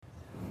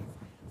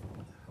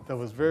That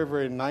was very,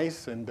 very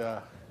nice. And,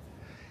 I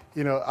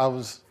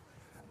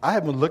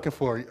have been looking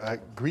for a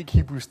Greek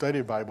Hebrew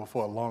study Bible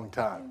for a long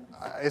time.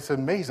 It's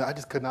amazing. I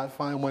just could not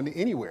find one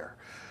anywhere.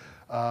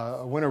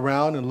 I went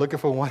around and looking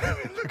for one,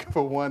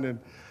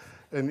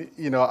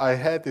 and I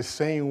had the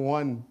same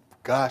one,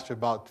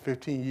 about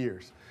 15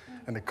 years.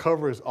 And the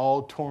cover is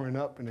all torn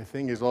up and the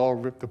thing is all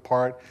ripped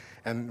apart.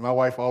 And my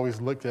wife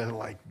always looked at it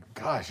like,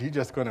 gosh, you're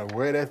just going to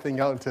wear that thing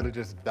out until it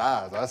just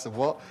dies. I said,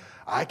 well,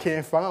 I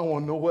can't find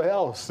one nowhere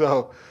else.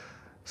 So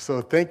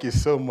thank you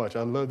so much.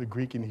 I love the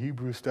Greek and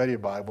Hebrew study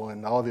Bible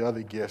and all the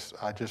other gifts.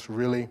 I just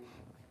really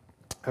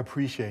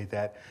appreciate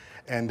that.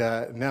 And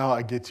now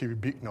I get to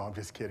I'm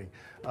just kidding.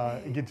 I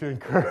get to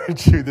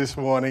encourage you this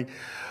morning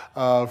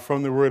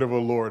from the word of the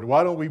Lord.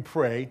 Why don't we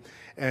pray?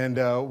 And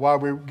while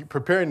we're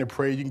preparing to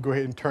pray, you can go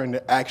ahead and turn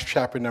to Acts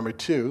chapter number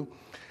 2.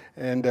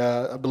 And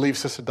I believe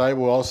Sister Di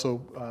will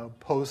also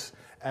post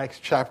Acts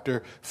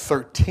chapter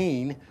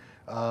 13,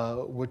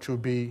 which will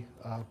be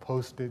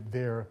posted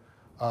there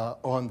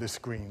on the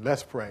screen.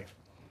 Let's pray.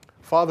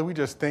 Father, we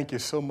just thank you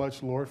so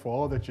much, Lord, for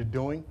all that you're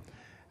doing.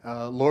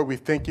 Lord, we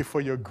thank you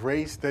for your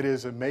grace that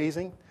is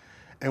amazing.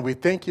 And we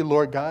thank you,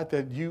 Lord God,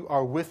 that you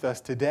are with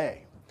us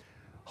today.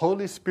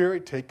 Holy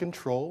Spirit, take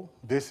control.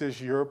 This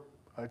is your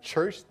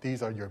church.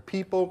 These are your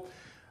people.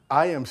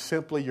 I am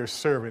simply your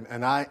servant,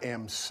 and I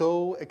am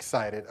so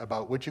excited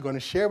about what you're going to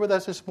share with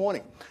us this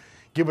morning.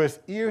 Give us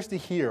ears to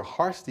hear,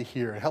 hearts to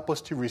hear, and help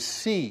us to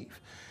receive,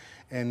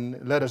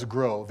 and let us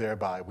grow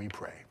thereby, we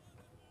pray.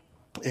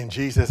 In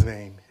Jesus'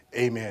 name,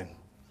 amen.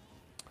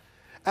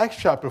 Acts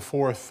chapter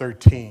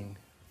 4:13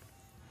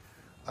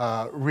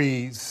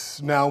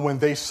 reads, Now when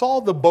they saw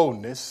the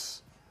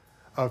boldness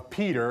of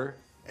Peter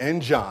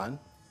and John,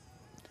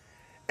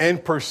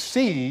 and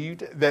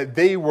perceived that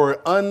they were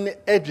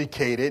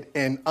uneducated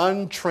and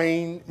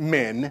untrained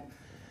men,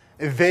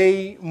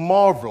 they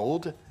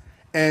marveled,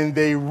 and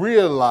they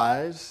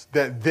realized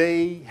that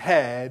they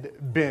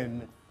had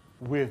been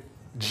with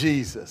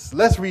Jesus.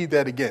 Let's read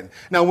that again.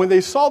 Now, when they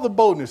saw the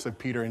boldness of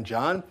Peter and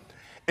John,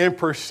 and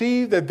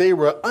perceived that they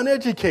were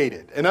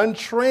uneducated and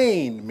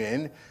untrained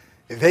men,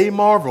 they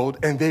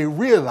marveled, and they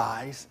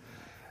realized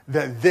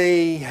that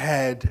they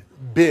had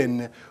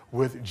been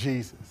with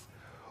Jesus.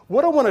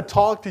 What I want to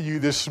talk to you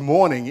this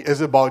morning is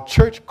about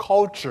church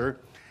culture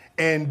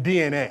and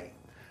DNA.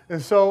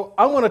 And so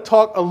I want to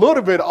talk a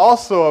little bit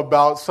also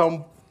about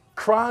some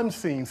crime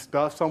scene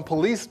stuff, some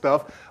police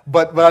stuff,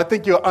 but I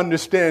think you'll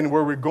understand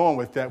where we're going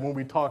with that when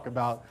we talk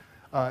about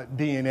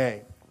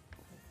DNA.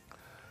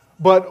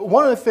 But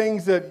one of the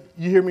things that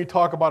you hear me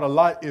talk about a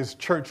lot is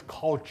church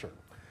culture.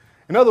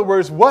 In other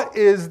words, what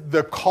is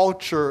the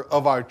culture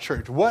of our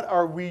church? What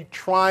are we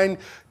trying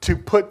to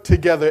put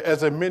together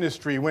as a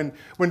ministry? When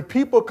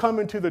people come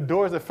into the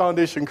doors of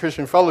Foundation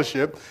Christian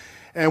Fellowship,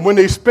 and when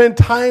they spend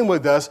time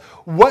with us,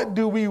 what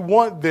do we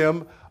want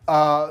them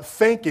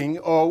thinking,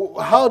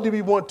 or how do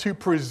we want to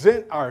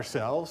present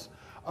ourselves,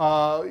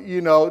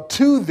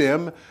 to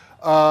them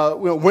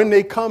when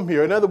they come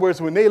here? In other words,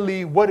 when they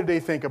leave, what do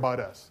they think about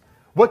us?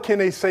 What can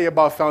they say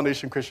about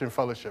Foundation Christian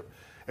Fellowship?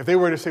 If they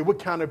were to say, what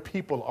kind of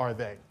people are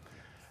they?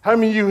 How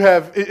many of you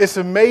have, it's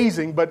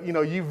amazing, but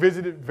you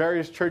visited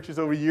various churches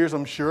over years,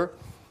 I'm sure.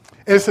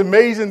 And it's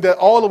amazing that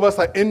all of us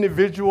are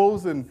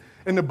individuals, and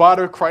in the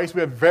body of Christ,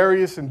 we have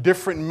various and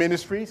different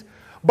ministries.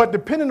 But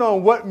depending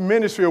on what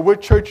ministry or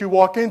what church you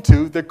walk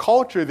into, the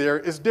culture there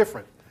is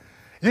different.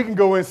 You can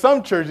go in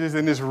some churches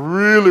and it's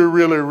really,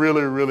 really,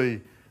 really,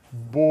 really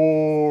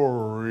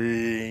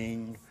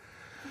boring.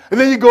 And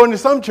then you go into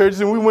some churches,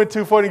 and we went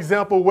to, for an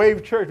example,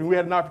 Wave Church, and we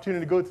had an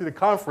opportunity to go to the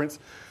conference.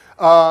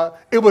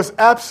 It was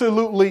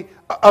absolutely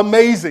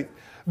amazing,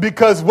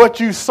 because what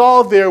you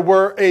saw there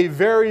were a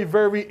very,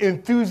 very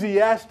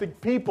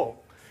enthusiastic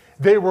people.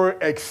 They were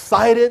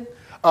excited.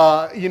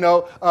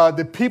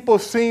 The people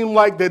seemed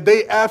like that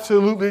they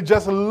absolutely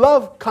just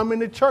loved coming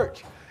to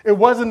church. It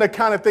wasn't the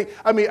kind of thing.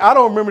 I mean, I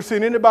don't remember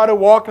seeing anybody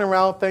walking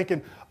around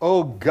thinking,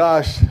 oh,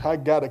 gosh, I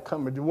got to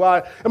come and do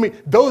why. I mean,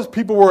 those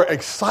people were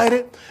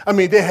excited. I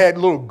mean, they had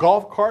little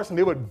golf carts, and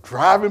they were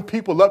driving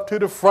people up to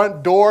the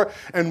front door.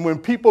 And when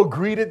people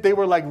greeted, they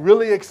were like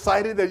really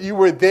excited that you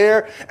were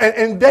there.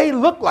 And they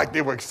looked like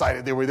they were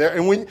excited they were there.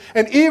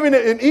 And even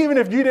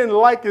if you didn't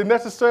like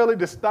necessarily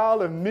the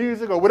style of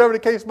music or whatever the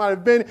case might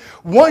have been,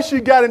 once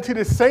you got into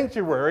the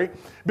sanctuary,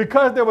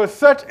 because there was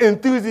such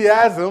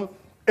enthusiasm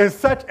and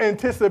such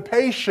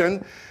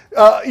anticipation,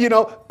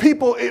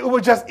 people, it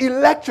was just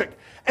electric.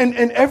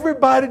 And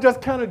everybody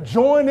just kind of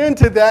joined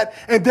into that,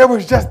 and there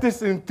was just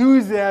this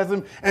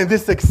enthusiasm and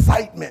this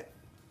excitement.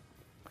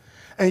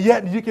 And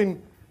yet you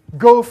can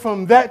go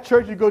from that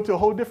church, you go to a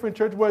whole different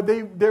church where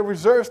their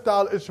reserve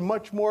style is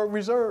much more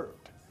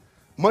reserved,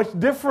 much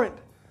different.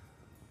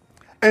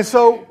 And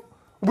so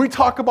we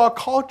talk about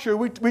culture.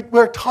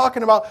 We're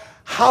talking about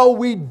how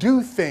we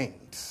do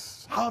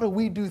things. How do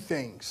we do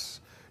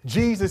things?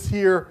 Jesus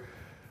here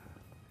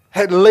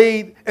had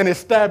laid and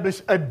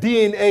established a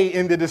DNA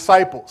in the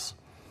disciples.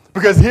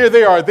 Because here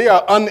they are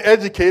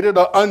uneducated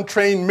or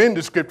untrained men,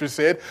 the scripture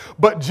said,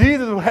 but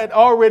Jesus had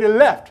already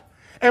left.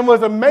 And it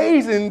was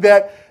amazing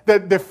that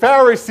the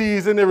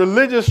Pharisees and the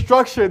religious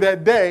structure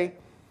that day,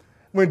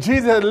 when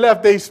Jesus had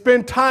left, they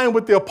spent time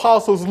with the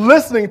apostles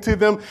listening to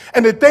them.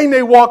 And the thing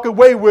they walk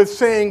away with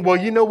saying, well,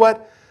 you know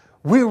what?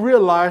 We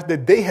realized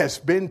that they had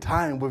spent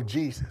time with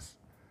Jesus.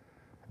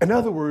 In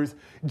other words,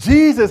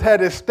 Jesus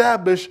had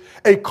established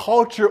a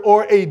culture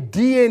or a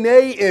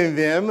DNA in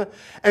them,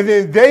 and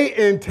then they,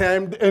 in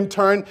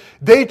turn,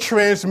 they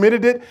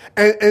transmitted it,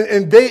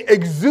 and they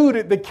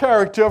exuded the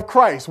character of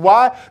Christ.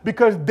 Why?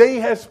 Because they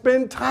had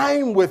spent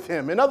time with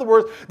him. In other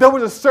words, there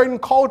was a certain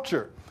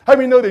culture. How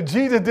many know that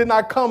Jesus did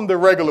not come the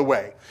regular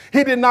way?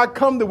 He did not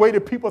come the way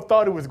that people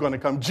thought he was going to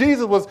come.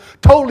 Jesus was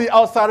totally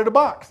outside of the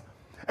box.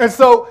 And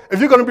so if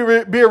you're going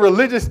to be a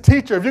religious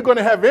teacher, if you're going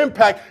to have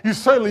impact, you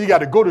got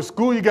to go to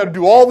school. You got to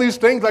do all these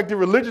things like the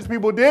religious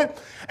people did.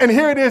 And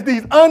here it is,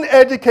 these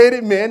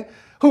uneducated men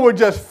who were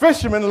just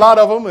fishermen, a lot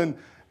of them, and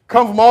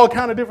come from all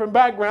kind of different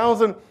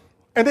backgrounds. And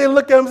they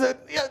look at them and say,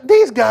 yeah,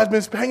 these guys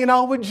been hanging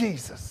out with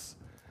Jesus.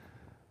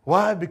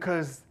 Why?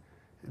 Because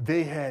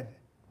they had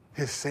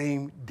his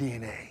same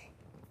DNA,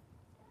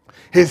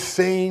 his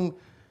same,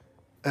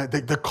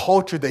 the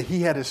culture that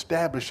he had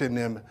established in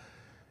them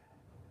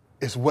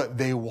is what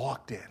they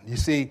walked in. You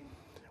see,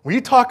 when you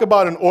talk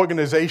about an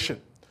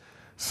organization,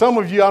 some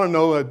of you, I don't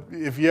know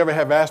if you ever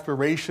have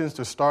aspirations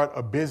to start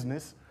a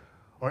business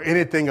or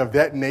anything of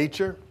that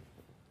nature.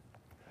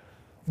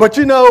 But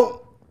you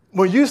know,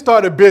 when you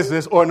start a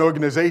business or an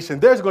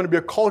organization, there's going to be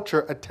a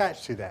culture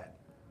attached to that.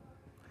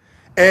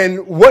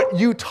 And what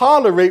you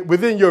tolerate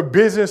within your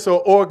business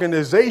or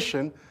organization,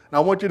 and I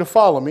want you to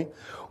follow me,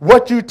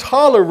 what you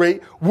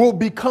tolerate will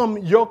become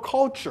your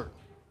culture.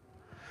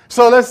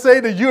 So let's say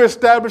that you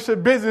establish a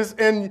business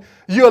and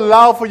you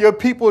allow for your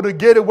people to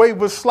get away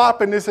with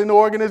sloppiness in the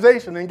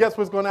organization. And guess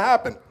what's going to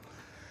happen?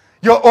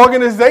 Your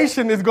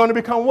organization is going to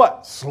become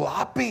what?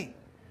 Sloppy.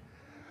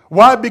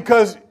 Why?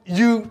 Because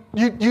you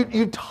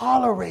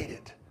tolerate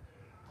it.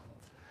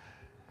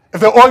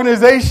 If the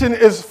organization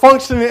is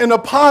functioning in a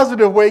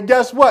positive way,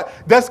 guess what?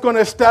 That's going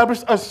to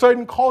establish a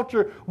certain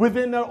culture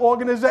within that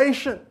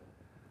organization.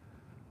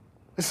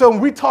 So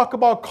when we talk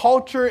about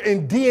culture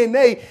and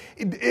DNA,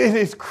 it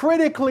is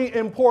critically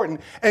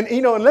important. And,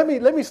 you know, let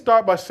me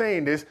start by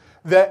saying this,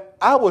 that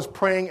I was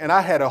praying and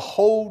I had a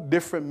whole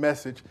different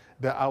message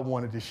that I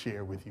wanted to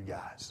share with you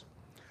guys.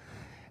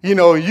 You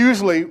know,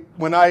 usually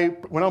when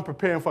I'm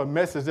preparing for a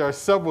message, there are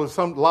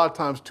a lot of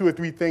times 2 or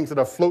 3 things that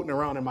are floating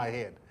around in my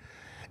head.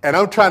 And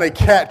I'm trying to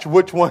catch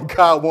which one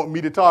God wants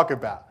me to talk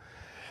about.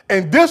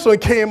 And this one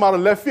came out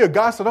of left field.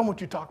 God said, I want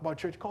you to talk about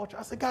church culture.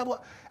 I said, God,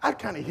 well, I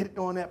kind of hit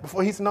on that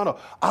before. He said, no,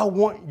 I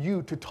want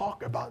you to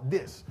talk about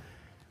this.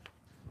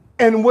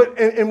 And what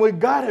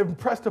God had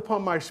impressed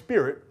upon my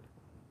spirit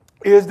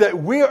is that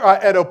we are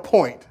at a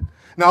point.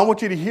 Now, I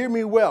want you to hear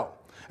me well.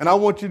 And I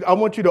want you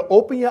to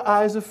open your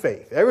eyes of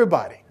faith,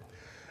 everybody.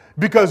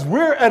 Because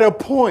we're at a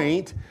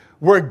point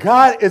where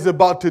God is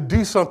about to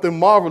do something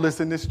marvelous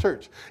in this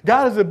church.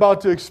 God is about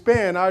to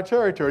expand our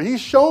territory.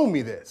 He's shown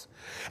me this.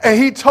 And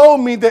he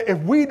told me that if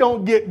we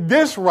don't get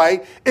this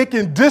right, it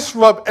can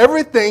disrupt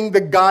everything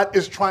that God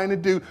is trying to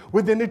do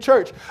within the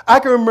church. I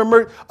can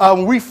remember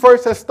when we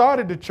first had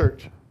started the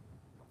church,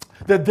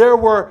 that there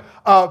were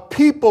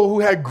people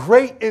who had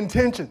great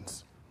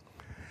intentions.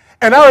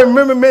 And I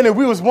remember, man, that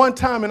we was one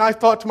time and I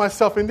thought to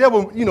myself, and there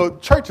were, you know,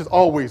 church is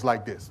always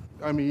like this.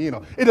 I mean, you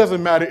know, it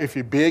doesn't matter if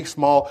you're big,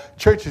 small,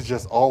 church is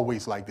just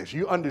always like this.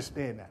 You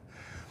understand that.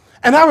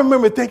 And I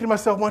remember thinking to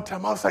myself one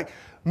time, I was like,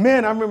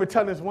 man, I remember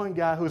telling this one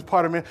guy who was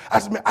part of me, I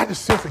said, man, I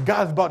just sense that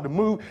God's about to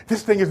move.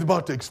 This thing is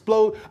about to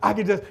explode.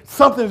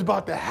 Something's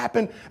about to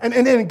happen. And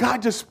then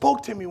God just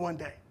spoke to me one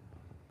day.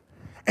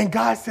 And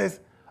God says,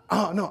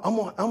 oh, no, I'm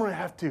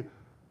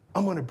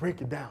going to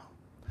break it down.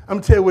 I'm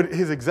going to tell you what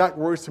his exact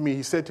words to me,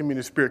 he said to me in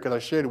the spirit, because I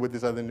shared it with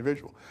this other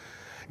individual.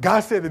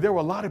 God said that there were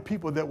a lot of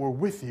people that were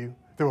with you,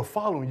 they were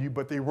following you,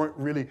 but they weren't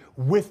really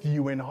with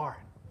you in heart.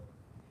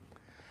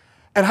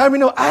 And how many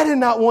know I did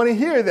not want to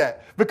hear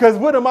that? Because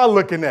what am I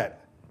looking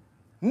at?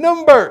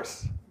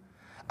 Numbers.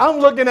 I'm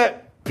looking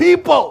at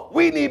people.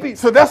 We need people.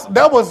 So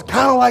that was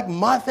kind of like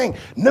my thing.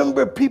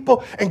 Number of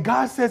people. And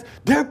God says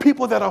there are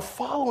people that are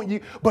following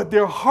you, but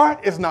their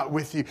heart is not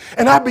with you.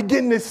 And I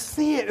begin to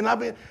see it. And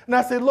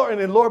I say, Lord,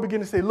 and then Lord began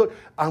to say, look,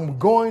 I'm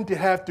going to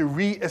have to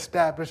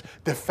reestablish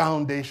the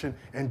foundation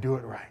and do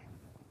it right.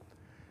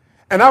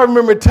 And I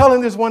remember telling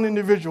this one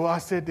individual, I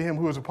said to him,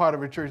 who was a part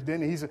of a church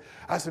then,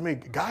 I said,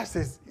 man, God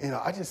says, you know,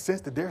 I just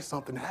sense that there's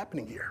something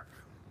happening here.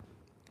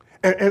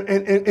 And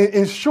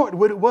in short,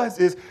 what it was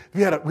is we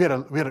had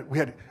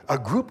a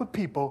group of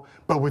people,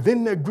 but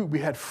within that group we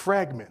had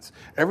fragments.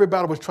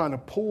 Everybody was trying to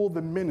pull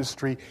the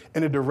ministry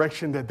in a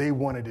direction that they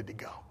wanted it to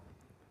go.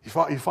 You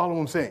follow what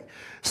I'm saying?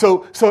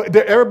 So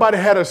everybody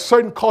had a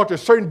certain culture, a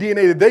certain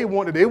DNA that they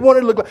wanted. They wanted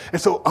to look like,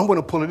 and so I'm going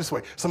to pull it this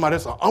way. Somebody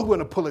else, I'm going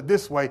to pull it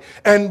this way.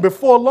 And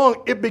before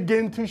long, it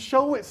began to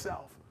show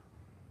itself.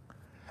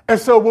 And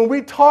so when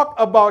we talk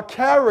about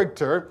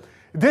character,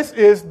 this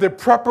is the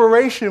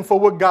preparation for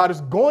what God is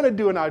going to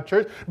do in our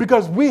church,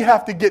 because we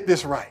have to get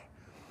this right.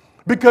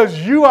 Because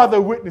you are the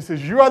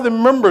witnesses. You are the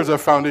members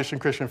of Foundation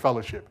Christian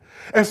Fellowship.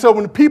 And so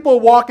when people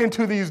walk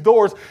into these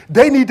doors,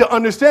 they need to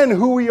understand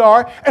who we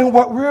are and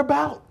what we're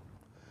about.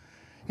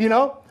 You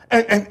know?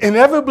 And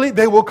inevitably,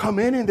 they will come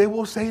in and they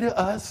will say to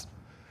us,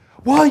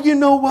 well, you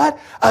know what?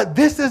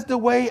 This is the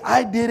way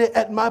I did it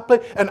at my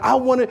place. And I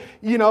want to,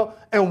 you know,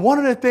 and one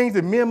of the things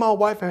that me and my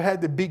wife have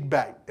had to beat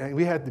back, and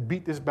we had to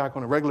beat this back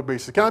on a regular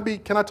basis.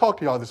 Can I talk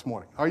to y'all this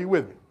morning? Are you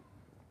with me?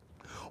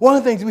 One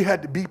of the things we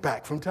had to beat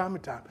back from time to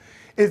time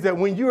is that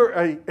when you're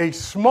a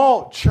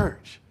small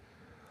church,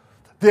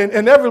 then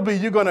inevitably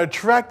you're going to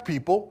attract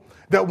people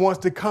that wants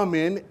to come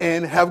in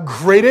and have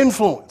great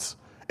influence.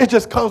 It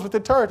just comes with the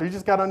territory. You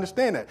just got to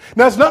understand that.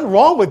 Now, there's nothing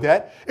wrong with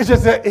that. It's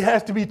just that it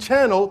has to be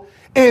channeled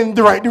in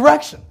the right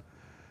direction.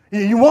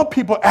 You want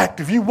people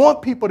active. You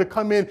want people to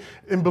come in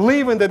and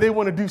believing that they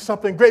want to do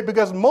something great,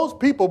 because most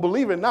people,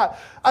 believe it or not,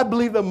 I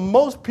believe that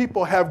most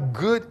people have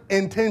good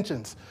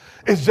intentions.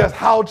 It's just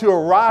how to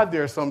arrive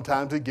there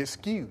sometimes it gets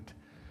skewed.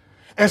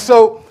 And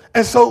so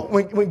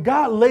when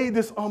God laid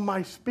this on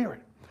my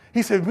spirit,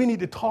 he said, we need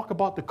to talk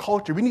about the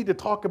culture. We need to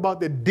talk about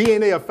the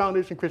DNA of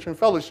Foundation Christian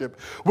Fellowship,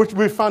 which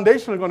we're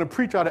foundationally going to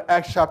preach out of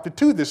Acts chapter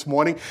 2 this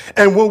morning.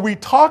 And when we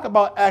talk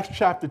about Acts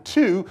chapter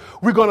 2,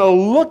 we're going to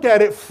look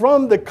at it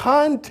from the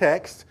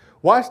context,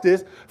 watch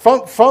this,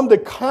 from the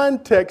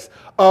context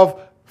of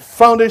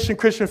Foundation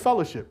Christian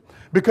Fellowship.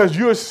 Because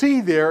you'll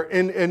see there,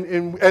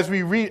 in as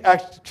we read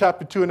Acts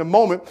chapter 2 in a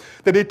moment,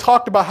 that they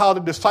talked about how the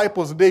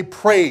disciples, they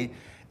prayed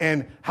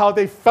and how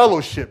they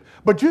fellowship.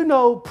 But you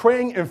know,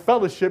 praying and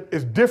fellowship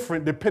is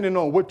different depending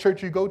on what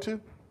church you go to.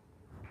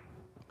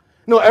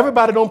 No,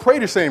 everybody don't pray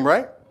the same,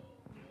 right?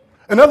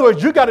 In other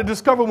words, you got to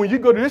discover when you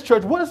go to this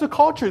church, what is the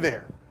culture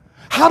there?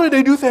 How do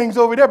they do things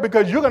over there?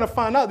 Because you're going to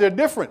find out they're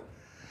different.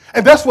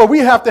 And that's why we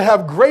have to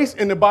have grace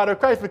in the body of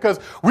Christ, because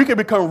we can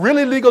become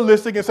really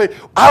legalistic and say,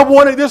 I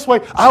want it this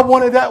way, I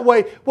want it that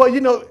way. Well, you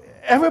know,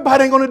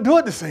 everybody ain't going to do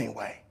it the same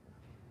way.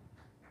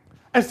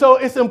 And so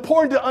it's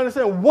important to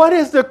understand, what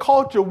is the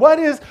culture? What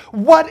is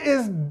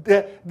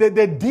the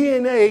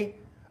DNA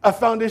of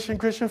Foundation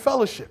Christian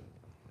Fellowship?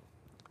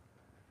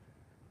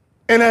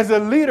 And as a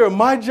leader,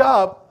 my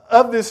job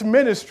of this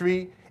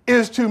ministry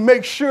is to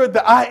make sure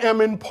that I am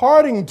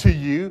imparting to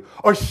you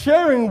or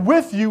sharing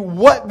with you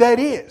what that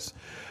is.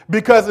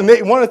 Because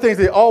one of the things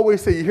they always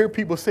say, you hear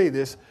people say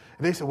this,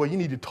 and they say, well, you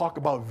need to talk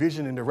about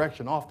vision and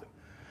direction often.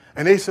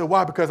 And they say,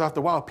 why? Because after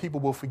a while, people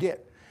will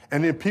forget.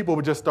 And then people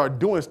will just start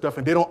doing stuff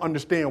and they don't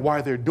understand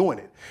why they're doing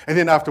it. And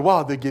then after a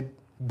while, they get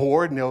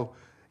bored and they'll,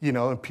 you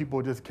know, and people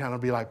just kind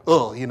of be like,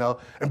 oh, you know,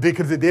 and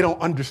because they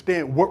don't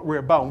understand what we're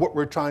about and what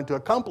we're trying to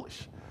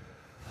accomplish.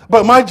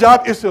 But my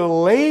job is to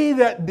lay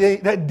that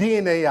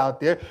DNA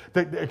out there, to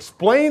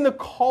explain the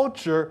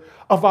culture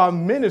of our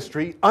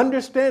ministry,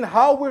 understand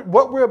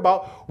what we're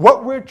about,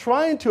 what we're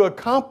trying to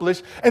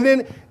accomplish, and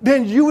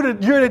then you're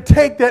to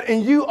take that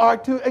and you are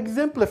to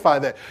exemplify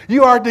that.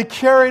 You are to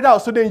carry it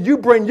out. So then you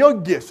bring your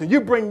gifts and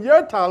you bring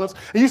your talents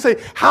and you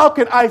say, how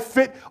can I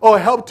fit or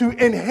help to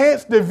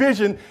enhance the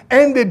vision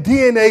and the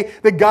DNA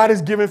that God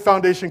has given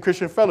Foundation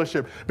Christian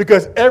Fellowship?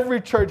 Because every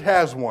church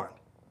has one.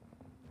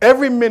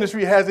 Every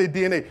ministry has a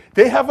DNA.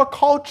 They have a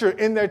culture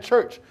in their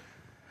church.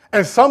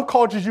 And some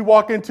cultures you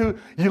walk into,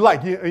 you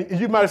might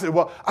have said,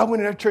 well, I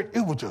went in that church,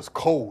 it was just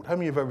cold. How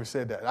many have ever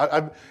said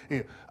that?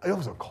 It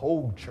was a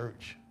cold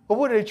church. Well,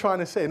 what are they trying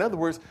to say? In other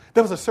words,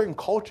 there was a certain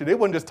culture. They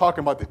weren't just talking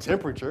about the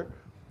temperature.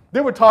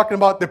 They were talking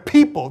about the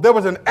people. There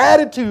was an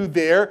attitude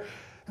there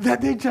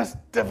that I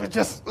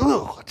just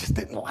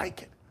didn't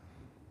like it.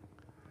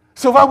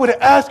 So if I were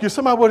to ask you,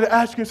 somebody were to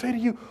ask you and say to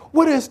you,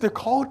 what is the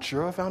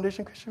culture of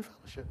Foundation Christian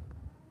Fellowship?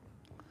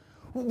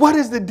 What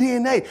is the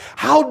DNA?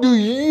 How do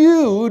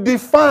you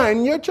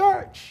define your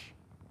church?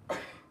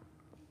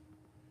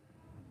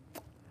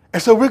 And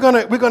so we're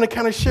gonna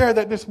kind of share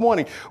that this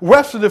morning.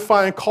 Webster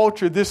defined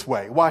culture this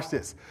way. Watch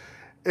this.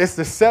 It's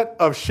the set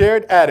of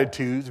shared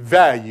attitudes,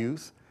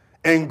 values,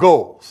 and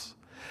goals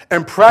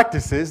and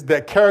practices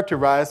that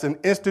characterize an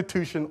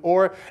institution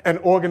or an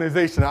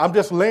organization. I'm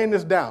just laying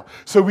this down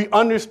so we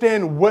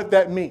understand what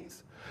that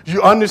means.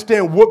 You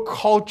understand what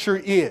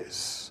culture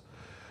is.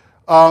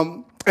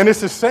 And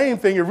it's the same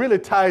thing. It really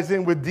ties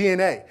in with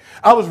DNA.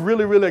 I was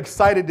really, really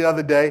excited the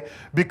other day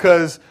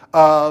because,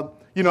 I've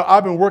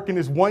been working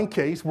this one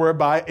case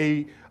whereby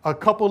a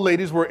couple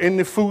ladies were in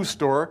the food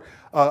store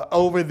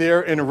over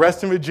there in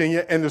Reston,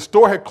 Virginia, and the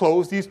store had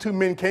closed. These two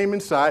men came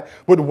inside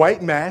with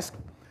white masks,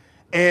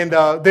 and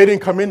they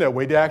didn't come in that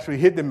way. They actually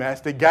hid the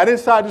mask. They got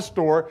inside the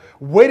store,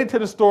 waited till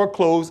the store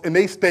closed, and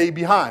they stayed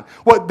behind.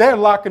 Well, they're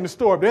locking the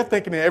store. They're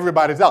thinking that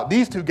everybody's out.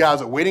 These two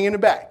guys are waiting in the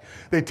back.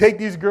 They take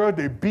these girls,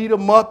 they beat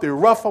them up, they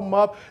rough them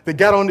up. They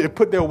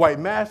put their white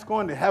mask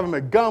on, they have them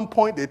at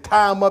gunpoint, they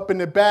tie them up in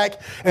the back,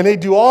 and they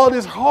do all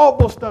this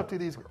horrible stuff to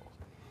these girls.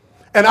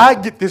 And I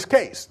get this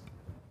case.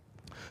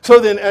 So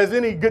then, as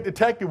any good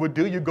detective would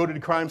do, you go to the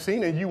crime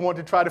scene and you want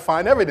to try to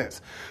find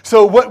evidence.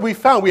 So what we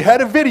found, we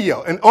had a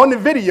video. And on the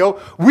video,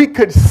 we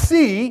could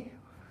see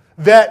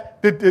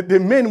that the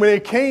men, when they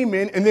came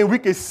in, and then we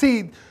could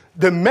see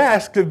the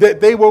mask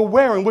that they were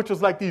wearing, which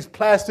was like these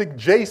plastic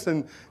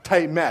Jason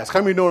type masks.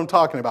 How many know what I'm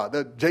talking about?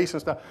 The Jason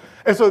stuff.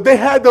 And so they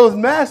had those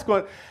masks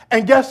on.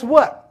 And guess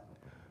what?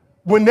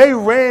 When they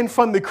ran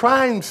from the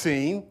crime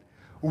scene,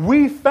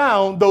 we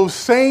found those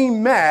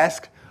same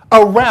masks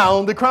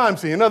around the crime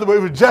scene. In other words,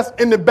 it was just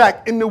in the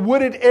back, in the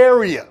wooded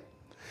area.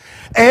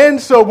 And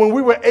so when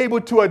we were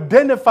able to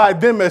identify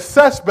them as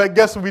suspect,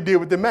 guess what we did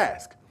with the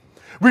mask?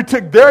 We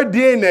took their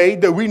DNA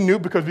that we knew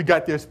because we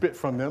got their spit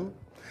from them.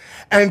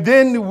 And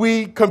then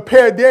we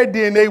compared their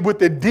DNA with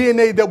the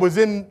DNA that was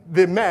in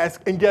the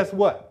mask. And guess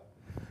what?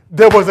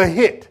 There was a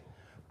hit.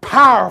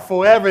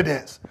 Powerful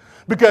evidence.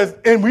 Because,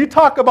 and we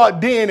talk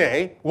about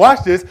DNA,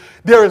 watch this,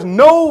 there is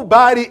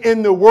nobody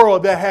in the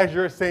world that has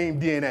your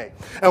same DNA.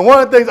 And one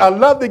of the things I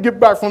love to get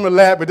back from the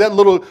lab, but that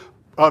little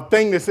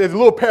thing that says, a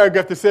little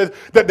paragraph that says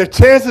that the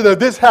chances of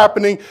this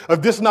happening,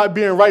 of this not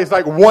being right, is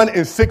like 1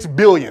 in 6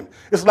 billion.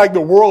 It's like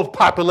the world's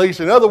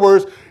population. In other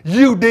words,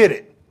 you did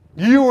it.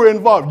 You were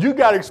involved. You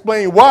got to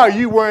explain why are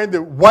you wearing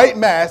the white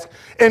mask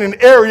in an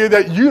area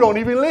that you don't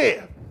even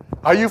live.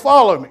 Are you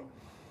following me?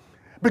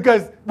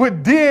 Because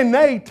what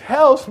DNA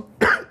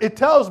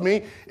tells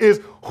me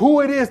is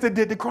who it is that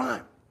did the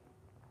crime.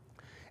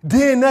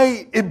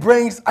 DNA, it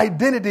brings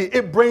identity.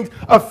 It brings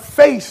a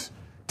face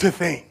to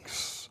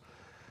things.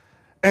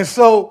 And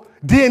so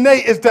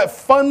DNA is that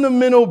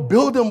fundamental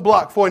building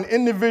block for an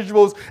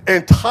individual's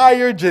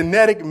entire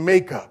genetic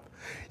makeup.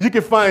 You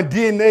can find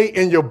DNA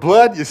in your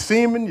blood, your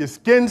semen, your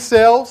skin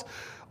cells,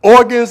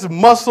 organs,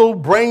 muscle,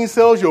 brain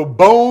cells, your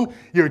bone,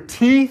 your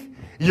teeth,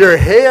 your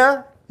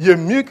hair, your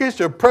mucus,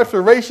 your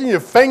perspiration, your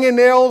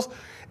fingernails,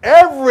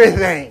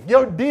 everything.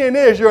 Your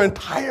DNA is your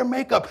entire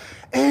makeup.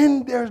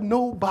 And there's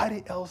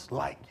nobody else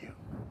like you.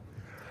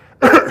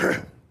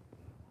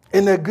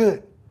 And they're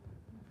good.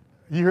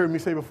 You heard me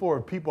say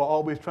before, people are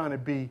always trying to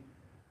be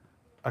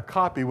a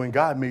copy when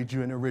God made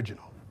you an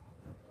original.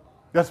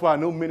 That's why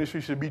no ministry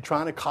should be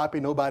trying to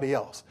copy nobody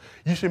else.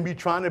 You shouldn't be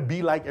trying to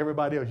be like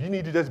everybody else. You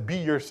need to just be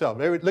yourself.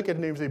 Look at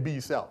the name and say, be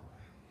yourself.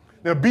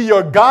 Now, be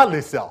your godly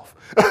self,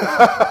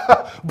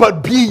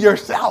 but be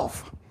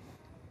yourself.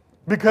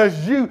 Because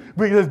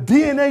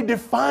DNA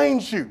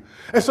defines you.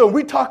 And so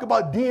we talk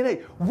about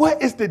DNA.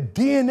 What is the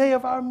DNA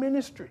of our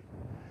ministry?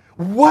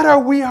 What are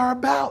we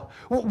about?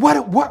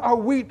 What are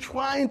we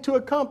trying to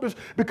accomplish?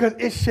 Because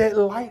it shed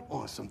light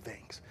on some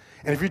things.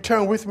 And if you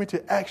turn with me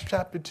to Acts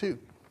chapter 2.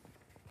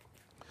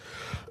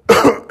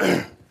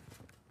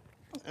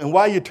 And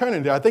while you're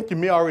turning there, I think you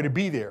may already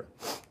be there.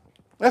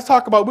 We're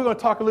going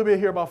to talk a little bit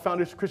here about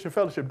Foundation Christian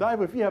Fellowship.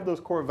 Dive, if you have those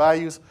core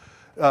values,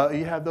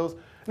 you have those.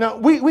 Now,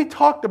 we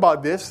talked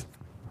about this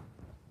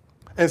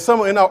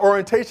in our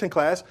orientation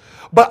class,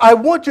 but I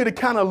want you to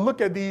kind of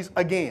look at these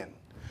again.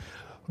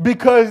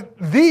 Because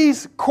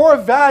these core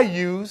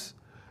values,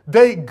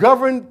 they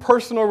govern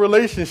personal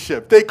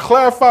relationships. They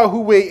clarify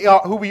who we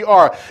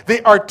are.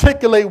 They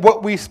articulate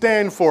what we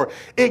stand for.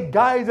 It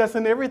guides us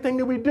in everything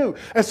that we do.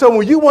 And so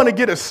when you want to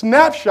get a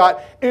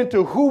snapshot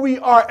into who we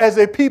are as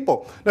a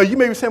people. Now, you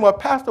may be saying, well,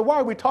 Pastor, why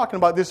are we talking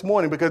about this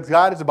morning? Because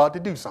God is about to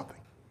do something.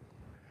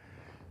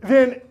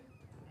 Then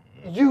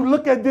you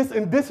look at this,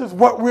 and this is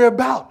what we're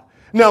about.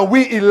 Now,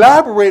 we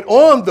elaborate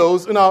on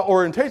those in our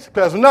orientation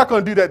class. We're not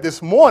going to do that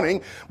this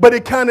morning, but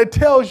it kind of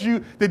tells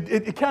you, that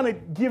it kind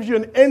of gives you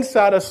an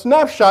insight, a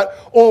snapshot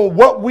on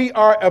what we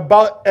are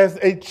about as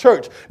a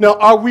church. Now,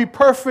 are we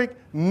perfect?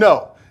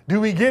 No.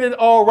 Do we get it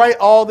all right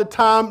all the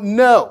time?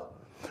 No.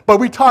 But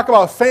we talk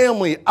about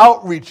family,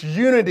 outreach,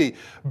 unity,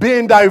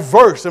 being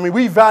diverse. I mean,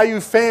 we value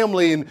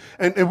family, and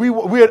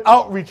we're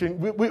outreaching.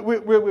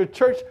 We're a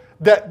church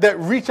that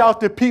reach out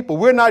to people.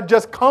 We're not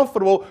just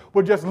comfortable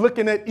with just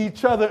looking at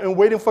each other and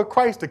waiting for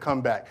Christ to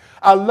come back.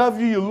 I love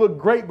you. You look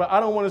great, but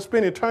I don't want to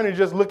spend eternity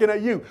just looking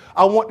at you.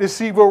 I want to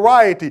see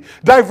variety,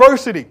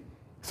 diversity.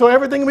 So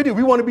everything we do,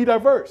 we want to be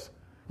diverse.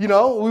 You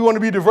know, we want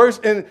to be diverse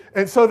and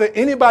so that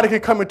anybody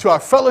can come into our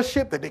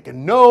fellowship, that they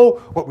can know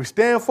what we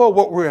stand for,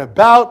 what we're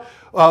about.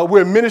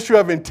 We're a ministry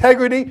of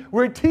integrity.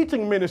 We're a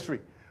teaching ministry.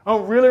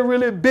 I'm really,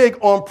 really big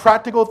on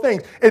practical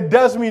things. It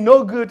does me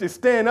no good to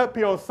stand up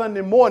here on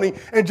Sunday morning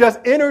and just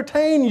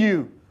entertain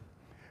you.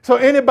 So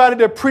anybody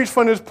that preaches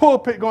from this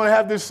pulpit going to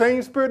have the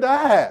same spirit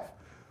that I have.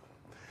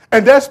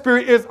 And that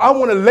spirit is, I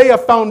want to lay a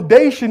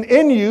foundation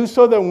in you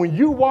so that when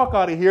you walk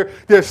out of here,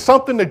 there's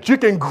something that you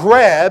can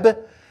grab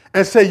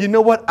and say, you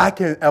know what, I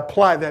can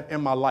apply that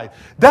in my life.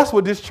 That's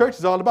what this church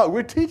is all about.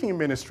 We're teaching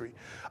ministry.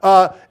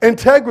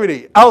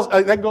 Integrity,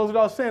 that goes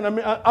without saying. I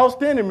mean,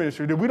 outstanding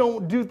ministry, that we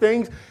don't do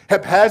things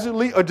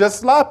haphazardly or just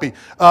sloppy.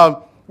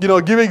 Give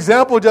an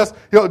example, just,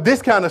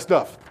 this kind of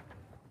stuff.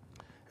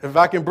 If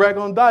I can brag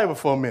on Diver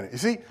for a minute. You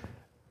see,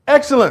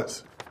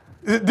 excellence.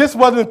 This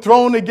wasn't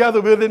thrown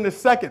together within a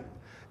second.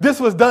 This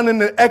was done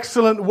in an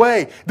excellent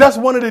way. That's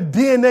one of the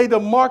DNA, the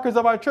markers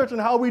of our church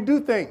and how we do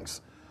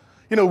things.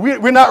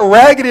 We're not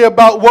raggedy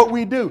about what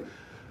we do.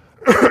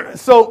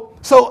 So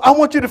I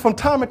want you to, from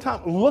time to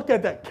time, look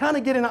at that, kind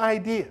of get an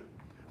idea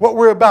what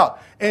we're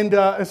about. And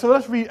so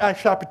let's read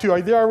Acts chapter 2. Are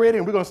you there already?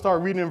 And we're going to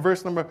start reading in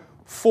verse number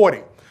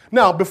 40.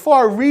 Now, before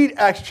I read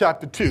Acts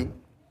chapter 2,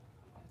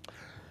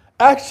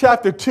 Acts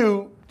chapter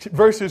 2,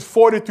 verses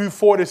 40 through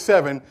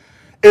 47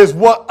 is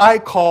what I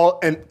call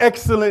an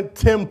excellent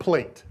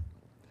template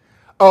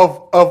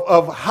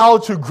of how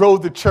to grow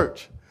the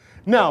church.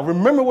 Now,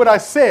 remember what I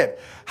said.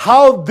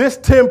 How this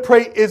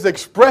template is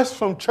expressed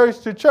from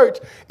church to church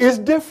is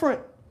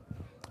different.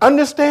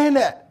 Understand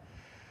that.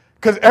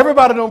 Because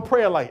everybody don't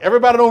pray alike.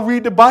 Everybody don't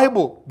read the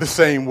Bible the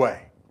same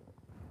way.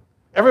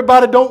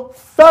 Everybody don't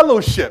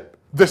fellowship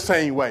the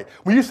same way.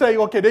 When you say,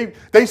 okay,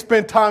 they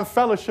spend time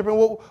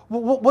fellowshipping,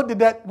 what did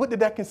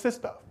that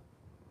consist of?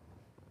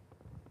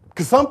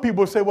 Because some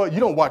people say, well, you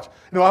don't watch.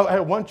 I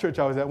had one church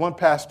I was at. One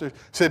pastor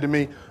said to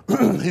me,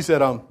 he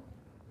said,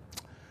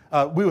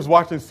 we was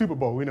watching Super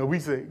Bowl. We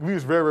was a very,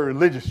 very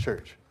religious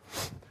church.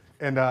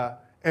 And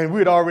we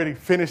had already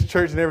finished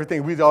church and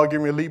everything. We was all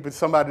getting ready to leave, but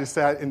somebody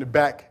decided in the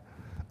back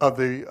of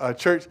the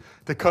church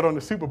to cut on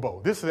the Super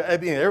Bowl. This is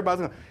at the end.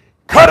 Everybody's going,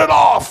 cut it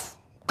off.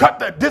 Cut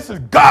that. This is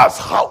God's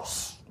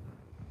house.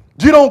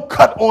 You don't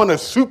cut on a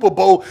Super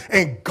Bowl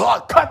and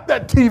God, cut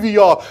that TV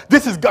off.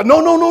 This is God. No.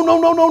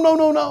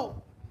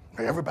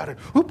 Everybody,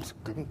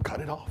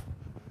 cut it off.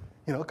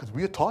 Because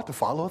we are taught to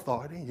follow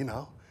authority, and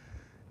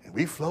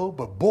we flow.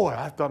 But boy,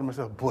 I thought to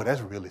myself, boy,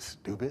 that's really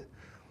stupid.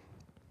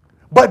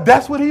 But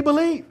that's what he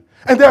believed.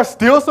 And there are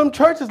still some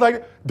churches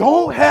like,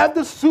 don't have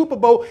the Super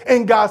Bowl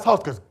in God's house,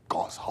 because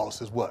God's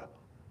house is what?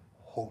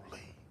 Holy.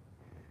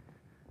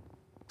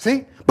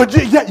 See? But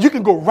you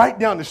can go right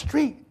down the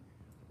street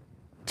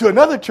to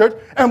another church,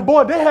 and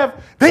boy,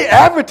 they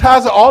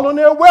advertise it all on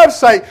their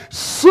website.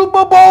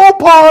 Super Bowl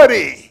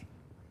party.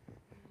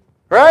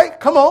 Right?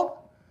 Come on.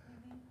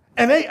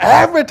 And they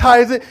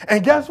advertise it,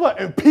 and guess what?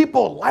 And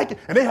people like it.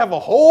 And they have a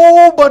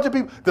whole bunch of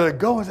people that are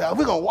going and say,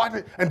 we're going to watch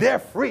it, and they're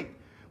free.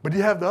 But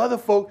you have the other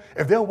folk,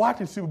 if they're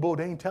watching Super Bowl,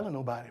 they ain't telling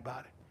nobody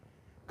about it.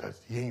 Because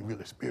you ain't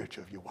really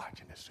spiritual if you're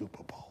watching the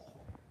Super Bowl.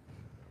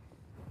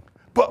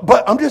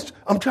 But I'm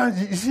trying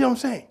to, you see what I'm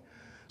saying?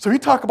 So we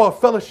talk about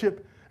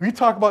fellowship, we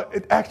talk about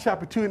Acts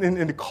chapter 2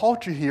 and the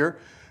culture here.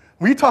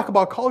 When you talk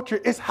about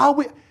culture,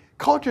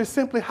 culture is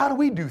simply how do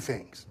we do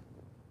things?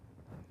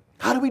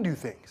 How do we do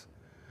things?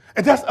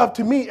 And that's up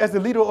to me as the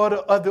leader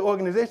of the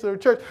organization of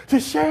the church to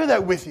share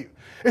that with you.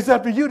 It's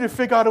up to you to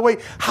figure out a way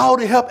how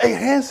to help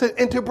enhance it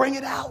and to bring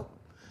it out.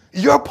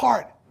 Your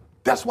part.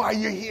 That's why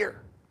you're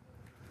here.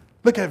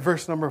 Look at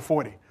verse number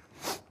 40.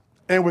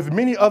 And with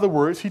many other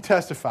words, he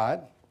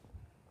testified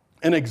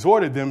and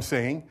exhorted them,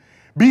 saying,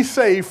 be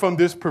saved from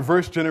this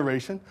perverse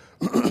generation.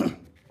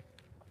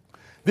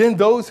 Then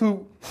those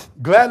who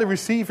gladly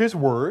receive his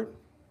word,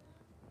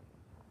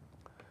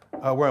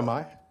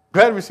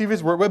 gladly receive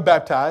his word, were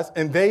baptized,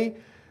 and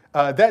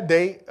that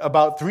day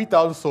about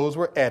 3,000 souls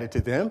were added to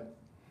them.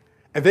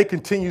 And they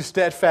continued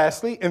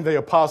steadfastly in the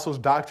apostles'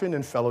 doctrine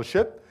and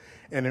fellowship,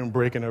 and in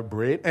breaking of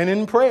bread, and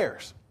in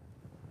prayers.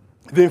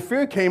 Then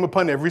fear came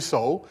upon every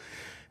soul,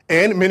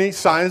 and many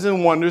signs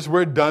and wonders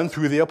were done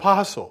through the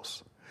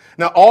apostles.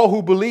 Now all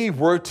who believed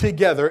were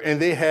together,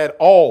 and they had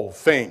all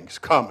things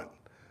common.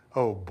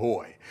 Oh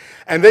boy.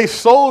 And they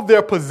sold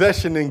their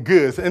possession and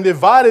goods, and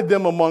divided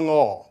them among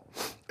all,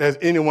 as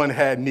anyone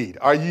had need.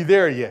 Are you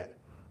there yet?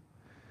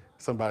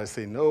 Somebody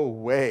say, no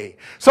way.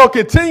 So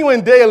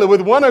continuing daily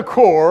with one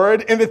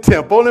accord in the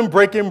temple and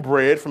breaking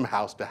bread from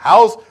house to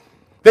house,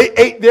 they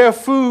ate their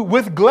food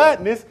with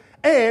gladness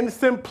and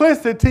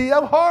simplicity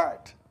of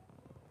heart,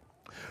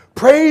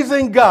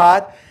 praising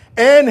God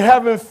and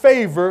having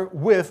favor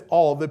with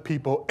all the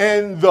people.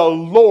 And the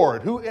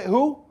Lord, who?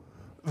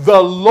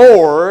 The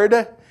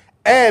Lord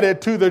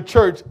added to the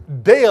church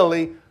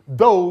daily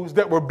those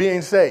that were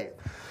being saved.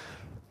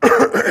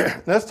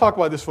 Let's talk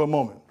about this for a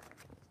moment.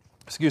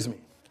 Excuse me.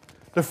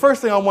 The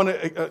first thing I want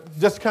to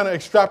just kind of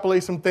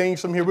extrapolate some things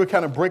from here. We'll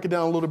kind of break it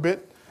down a little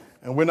bit,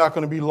 and we're not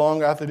going to be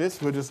long after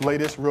this. We'll just lay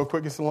this real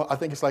quick. I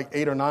think it's like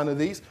 8 or 9 of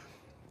these.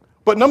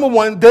 But number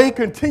one, they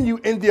continue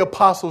in the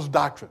apostles'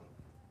 doctrine.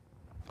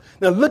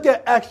 Now look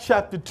at Acts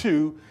chapter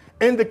 2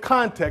 in the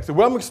context. And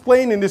what I'm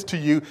explaining this to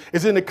you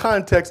is in the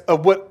context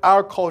of what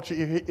our culture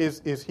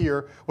is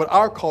here, what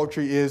our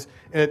culture is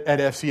at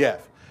FCF.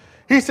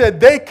 He said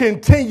they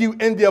continue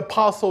in the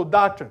apostle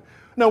doctrine.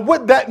 Now,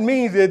 what that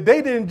means is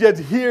they didn't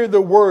just hear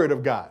the word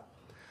of God.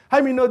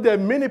 How many know there are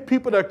many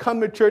people that come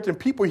to church and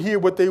people hear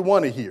what they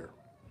want to hear?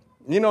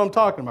 You know what I'm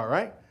talking about,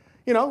 right?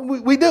 You know,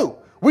 we do.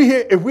 We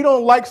hear, if we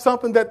don't like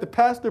something that the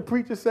pastor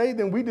preacher say,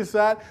 then we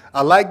decide,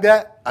 I like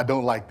that, I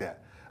don't like that.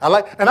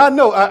 And I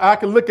know I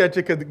can look at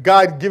you because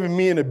God's given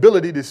me an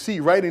ability to see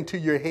right into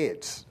your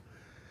heads.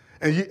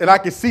 And I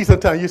can see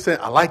sometimes you're saying,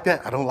 I like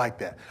that, I don't like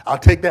that. I'll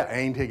take that, I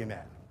ain't taking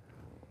that.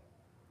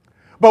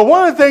 But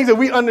one of the things that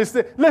we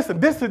understand, listen,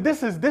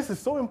 this is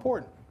so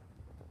important.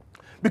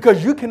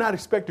 Because you cannot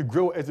expect to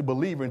grow as a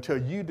believer until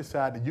you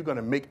decide that you're going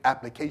to make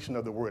application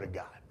of the Word of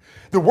God.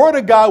 The Word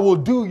of God will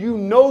do you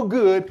no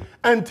good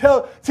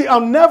until, I'll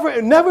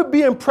never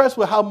be impressed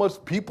with how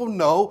much people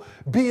know,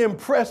 be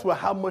impressed with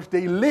how much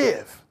they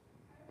live.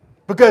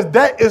 Because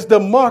that is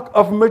the mark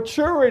of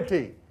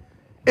maturity.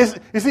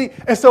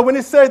 And so when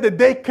it says that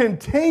they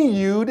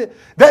continued,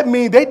 that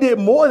means they did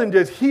more than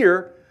just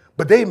hear,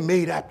 but they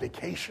made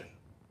application.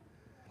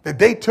 That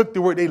they took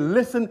the word, they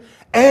listened,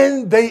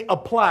 and they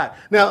applied.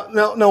 Now,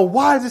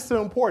 why is this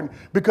so important?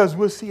 Because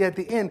we'll see at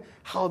the end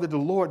how that the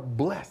Lord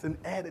blessed and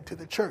added to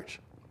the church.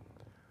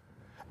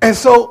 And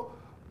so,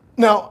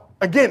 now,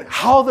 again,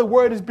 how the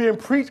word is being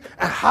preached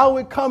and how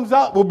it comes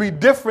out will be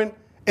different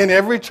in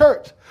every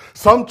church.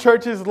 Some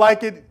churches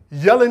like it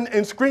yelling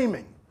and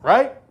screaming,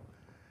 right?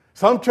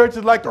 Some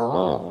churches like to,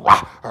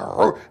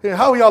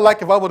 how y'all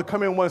like if I were to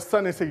come in one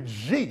Sunday and say,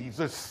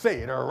 Jesus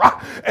said,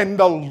 and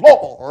the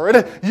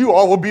Lord, you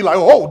all would be like,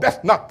 oh,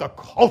 that's not the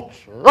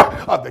culture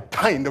of the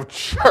kind of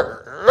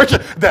church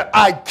that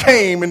I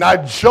came and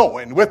I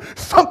joined with.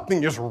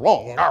 Something is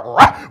wrong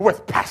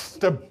with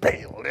Pastor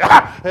Bailey.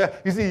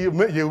 You see,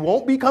 you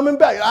won't be coming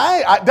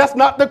back. That's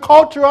not the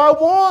culture I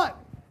want.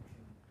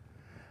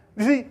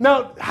 You see,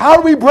 now, how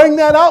do we bring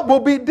that out will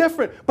be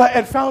different. But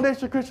at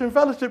Foundation Christian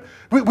Fellowship,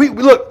 we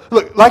look,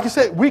 like you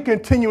said, we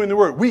continue in the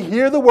word. We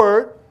hear the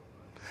word.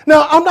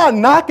 Now, I'm not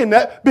knocking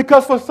that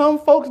because for some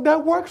folks,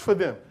 that works for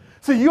them.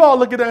 See, you all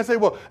look at that and say,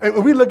 well,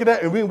 and we look at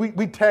that and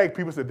we tag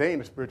people and say, they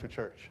ain't a spiritual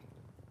church.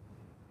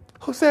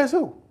 Who says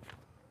who?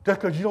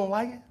 Just because you don't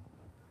like it?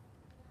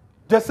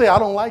 Just say, I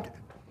don't like it.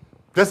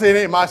 Just say it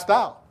ain't my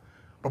style.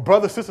 But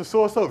brother, sister,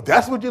 so-and-so, if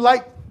that's what you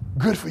like,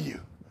 good for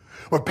you.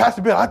 But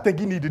Pastor Bill, I think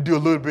you need to do a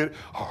little bit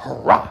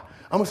hurrah.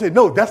 I'm going to say,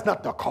 no, that's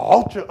not the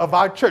culture of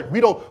our church.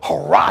 We don't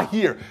hurrah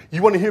here.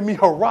 You want to hear me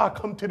hurrah,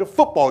 come to the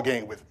football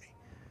game with me.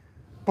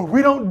 But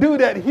we don't do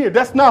that here.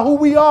 That's not who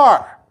we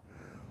are.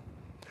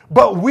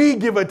 But we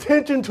give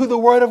attention to the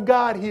word of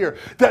God here.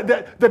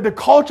 That the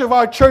culture of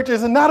our church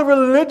is not a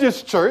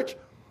religious church.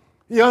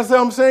 You understand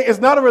what I'm saying? It's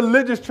not a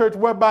religious church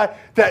whereby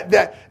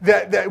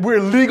that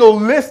we're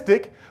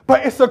legalistic,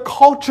 but it's a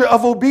culture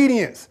of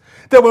obedience.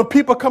 That when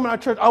people come in our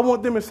church, I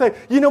want them to say,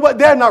 you know what,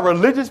 they're not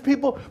religious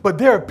people, but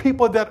they're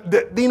people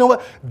that you know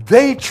what,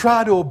 they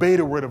try to obey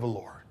the word of the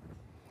Lord.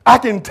 I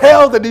can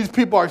tell that these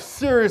people are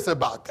serious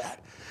about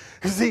that.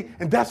 You see,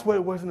 and that's what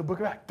it was in the book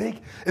of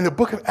Acts. In the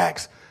book of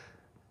Acts,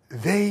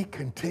 they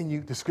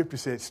continued, the scripture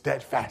said,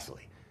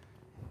 steadfastly.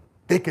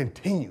 They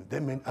continued.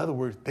 In other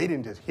words, they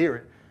didn't just hear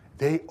it,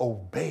 they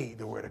obeyed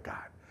the word of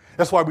God.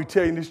 That's why we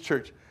tell you in this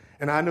church,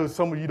 and I know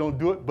some of you don't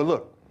do it, but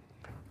look,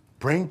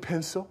 bring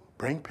pencil,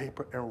 bring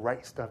paper, and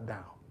write stuff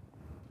down.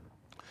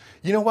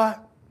 You know why?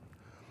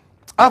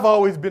 I've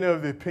always been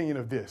of the opinion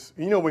of this.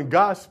 You know, when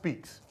God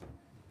speaks,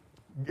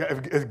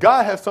 if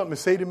God has something to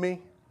say to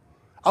me,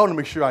 I want to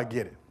make sure I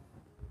get it.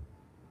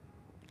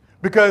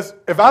 Because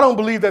if I don't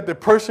believe that the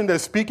person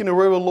that's speaking the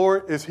word of the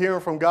Lord is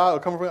hearing from God or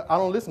coming from God, I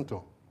don't listen to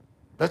him.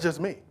 That's just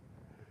me.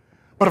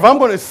 But if I'm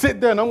going to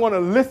sit there and I'm going to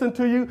listen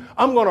to you,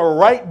 I'm going to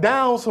write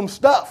down some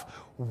stuff.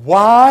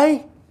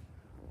 Why?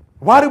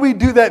 Why do we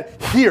do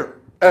that here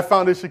at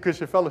Foundation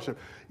Christian Fellowship?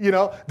 You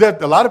know,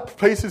 that a lot of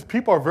places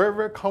people are very,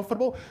 very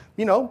comfortable.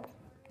 You know,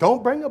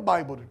 don't bring a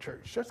Bible to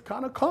church. Just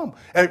kind of come.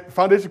 At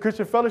Foundation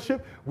Christian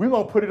Fellowship, we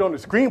won't put it on the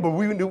screen, but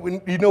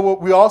you know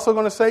what we're also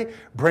going to say?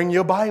 Bring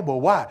your Bible.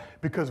 Why?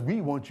 Because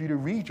we want you to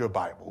read your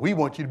Bible. We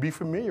want you to be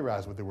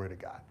familiarized with the Word of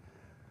God.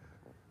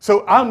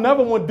 So I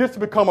never want this to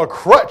become a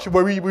crutch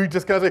where we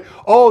just kind of say,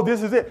 oh,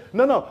 this is it.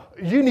 No.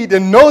 You need to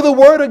know the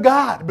Word of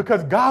God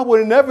because God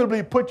will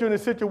inevitably put you in a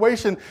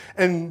situation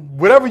and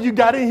whatever you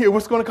got in here,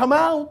 what's going to come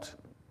out?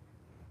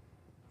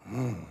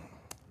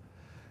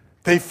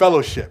 They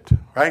fellowshipped,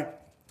 right?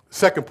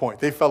 Second point,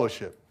 they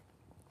fellowship.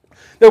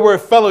 The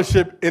word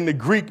fellowship in the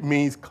Greek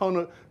means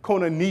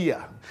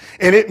koinonia,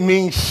 and it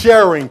means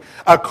sharing,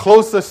 a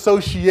close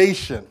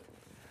association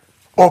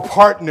or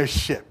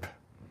partnership.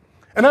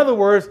 In other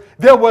words,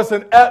 there was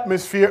an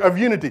atmosphere of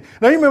unity.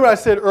 Now, you remember I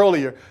said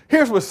earlier,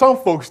 here's what some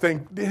folks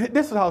think.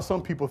 This is how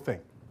some people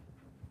think.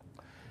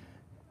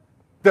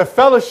 That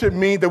fellowship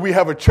means that we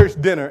have a church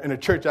dinner and a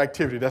church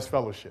activity. That's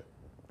fellowship.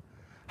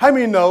 How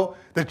many know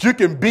that you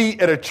can be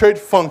at a church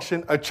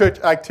function, a church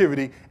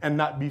activity, and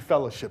not be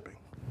fellowshipping?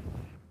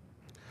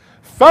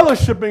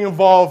 Fellowshipping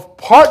involves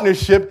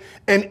partnership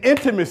and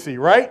intimacy,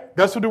 right?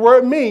 That's what the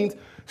word means.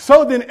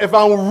 So then if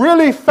I'm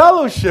really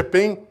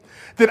fellowshipping,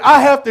 then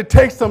I have to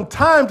take some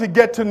time to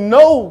get to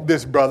know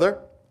this brother,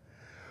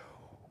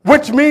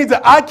 which means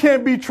that I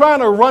can't be trying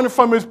to run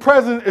from his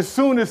presence as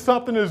soon as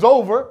something is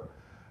over.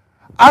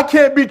 I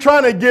can't be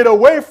trying to get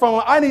away from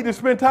him. I need to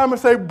spend time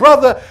and say,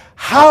 brother,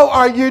 how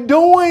are you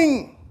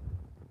doing?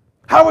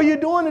 How are you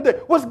doing today?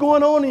 What's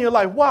going on in your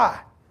life? Why?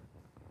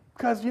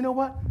 Because you know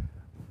what?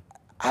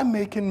 I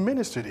make him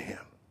minister to him.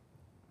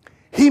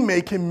 He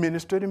make him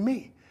minister to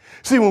me.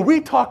 See, when we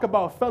talk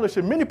about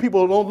fellowship, many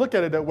people don't look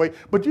at it that way,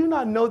 but do you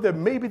not know that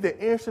maybe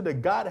the answer that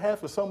God has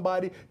for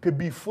somebody could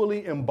be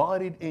fully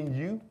embodied in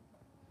you?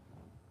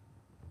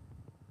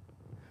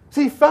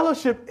 See,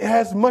 fellowship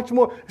has much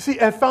more. See,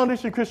 at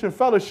Foundation Christian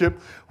Fellowship,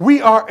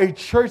 we are a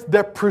church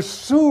that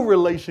pursue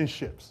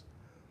relationships.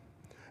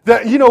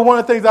 That, you know, one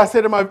of the things I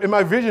said in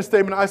my vision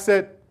statement, I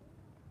said,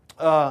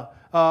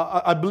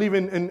 I believe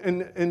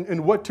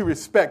in what to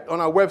respect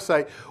on our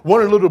website.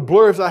 One of the little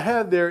blurbs I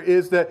had there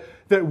is that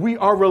we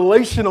are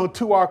relational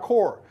to our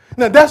core.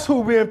 Now, that's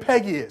who me and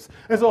Peggy is.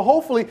 And so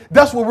hopefully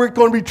that's what we're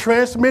going to be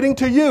transmitting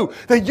to you,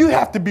 that you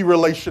have to be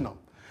relational.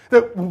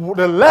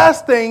 The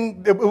last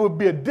thing, it would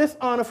be a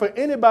dishonor for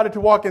anybody to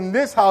walk in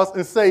this house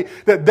and say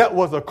that that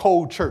was a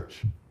cold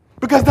church.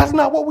 Because that's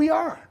not what we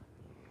are.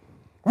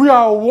 We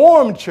are a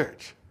warm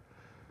church.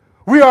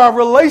 We are a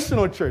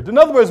relational church. In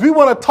other words, we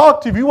want to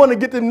talk to you. We want to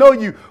get to know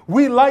you.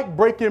 We like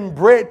breaking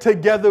bread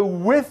together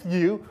with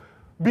you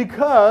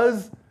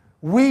because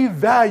we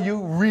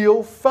value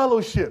real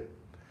fellowship.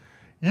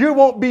 You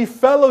won't be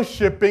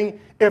fellowshipping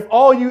if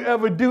all you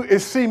ever do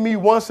is see me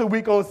once a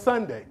week on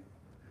Sunday.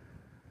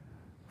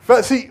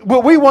 See,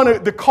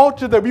 the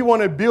culture that we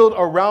want to build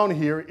around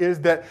here is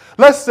that,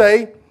 let's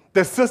say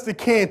that Sister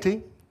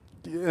Canty,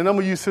 and I'm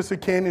going to use Sister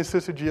Canty and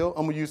Sister Jill,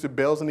 I'm going to use the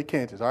bells and the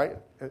cantons, all right?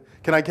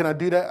 Can I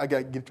do that? I got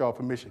to get y'all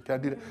permission. Can I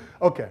do that?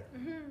 Okay.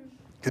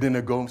 Because then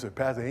they'll go and say,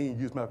 Pastor, he ain't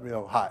used my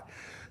hot.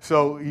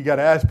 So you got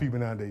to ask people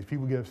nowadays.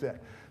 People get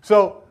upset.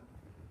 So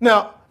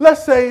now,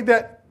 let's say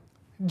that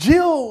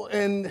Jill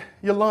and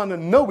Yolanda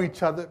know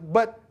each other,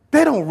 but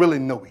they don't really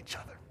know each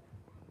other.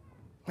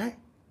 Right?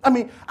 I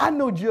mean, I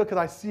know Jill because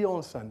I see her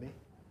on Sunday,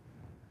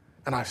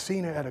 and I've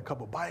seen her at a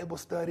couple Bible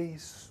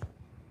studies,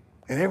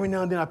 and every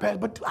now and then I pass,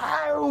 but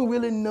I don't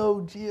really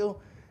know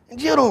Jill, and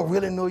Jill don't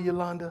really know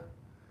Yolanda.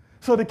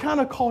 So the kind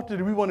of culture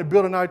that we want to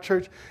build in our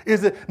church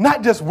is that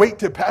not just wait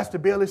till Pastor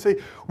Bailey say,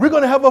 we're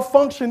going to have a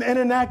function and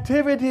an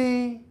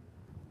activity.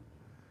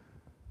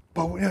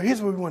 But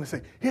here's what we want to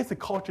say. Here's the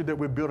culture that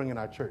we're building in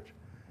our church.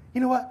 You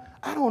know what?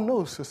 I don't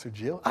know Sister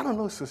Jill. I don't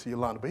know Sister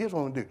Yolanda. But here's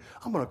what I'm going to do.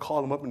 I'm going to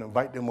call them up and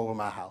invite them over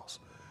my house.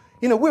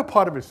 You know, we're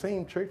part of the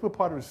same church. We're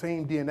part of the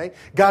same DNA.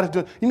 God is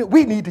doing,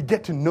 we need to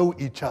get to know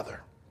each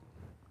other.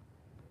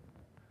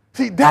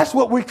 See, that's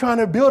what we're trying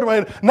to build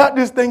around. Not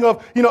this thing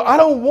of, I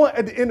don't want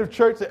at the end of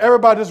church that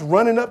everybody just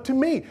running up to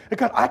me.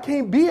 Because I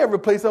can't be every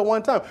place at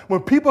one time. When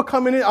people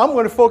coming in, I'm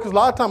going to focus a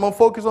lot of time. I'm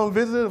focused on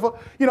visitors.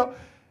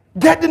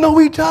 Get to know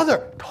each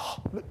other.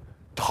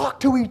 Talk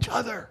to each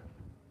other.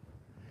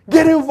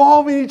 Get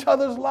involved in each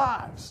other's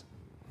lives.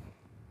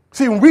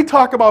 See, when we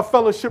talk about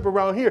fellowship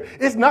around here,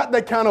 it's not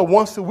that kind of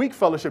once a week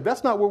fellowship.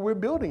 That's not what we're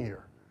building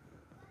here.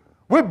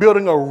 We're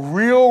building a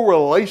real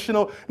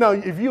relational. Now,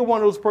 if you're one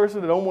of those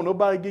persons that don't want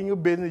nobody getting your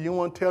business, you don't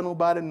want to tell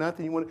nobody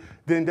nothing,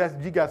 then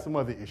you got some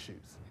other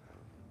issues.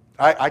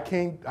 I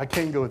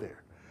can't go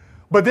there.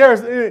 But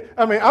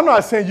I'm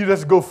not saying you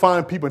just go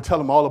find people and tell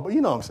them all about,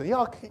 you know what I'm saying.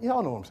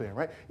 Y'all know what I'm saying,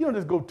 right? You don't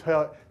just go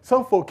tell,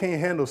 some folk can't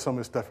handle some of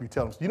the stuff you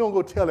tell them. You don't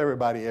go tell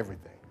everybody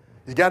everything.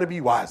 You got to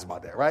be wise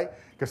about that, right?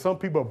 Because some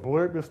people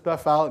blurt this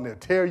stuff out and they'll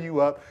tear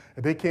you up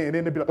and they can't, and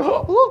then they'll be like,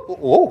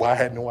 oh, I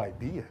had no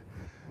idea.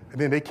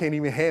 And then they can't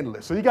even handle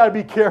it. So you got to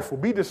be careful,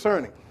 be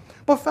discerning.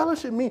 But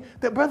fellowship means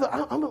that, brother,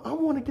 I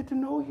want to get to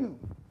know you.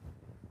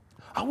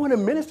 I want to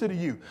minister to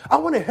you. I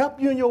want to help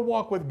you in your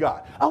walk with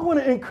God. I want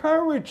to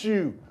encourage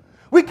you.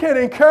 We can't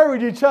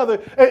encourage each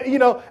other,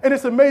 and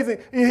it's amazing.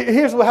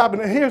 Here's what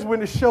happened, and here's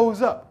when it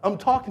shows up. I'm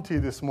talking to you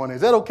this morning.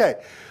 Is that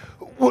okay?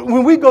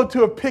 When we go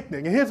to a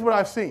picnic, and here's what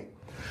I've seen.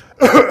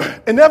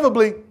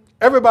 Inevitably,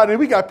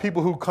 we got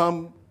people who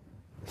come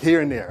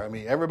here and there. I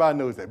mean, everybody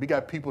knows that. We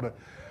got people that,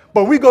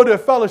 but we go to a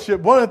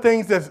fellowship, one of the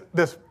things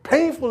that's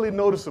painfully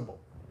noticeable,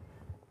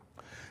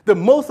 that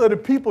most of the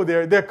people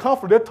there, they're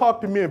comfortable. They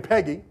talk to me and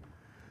Peggy,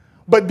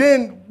 but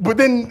then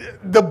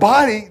the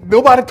body,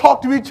 nobody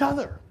talk to each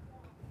other.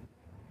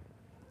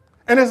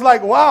 And it's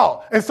like,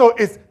 wow. And so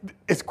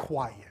it's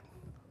quiet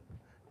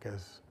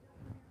because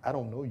I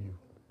don't know you.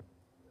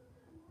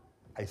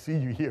 I see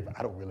you here, but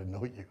I don't really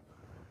know you.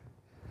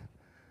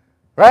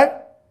 Right?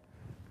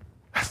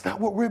 That's not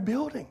what we're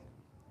building.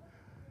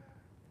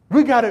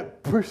 We got to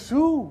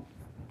pursue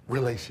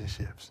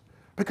relationships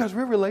because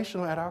we're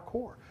relational at our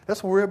core.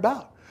 That's what we're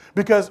about.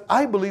 Because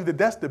I believe that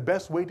that's the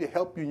best way to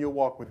help you in your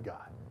walk with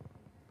God.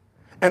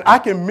 And I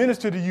can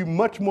minister to you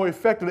much more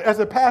effectively. As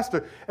a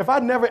pastor, if I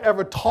never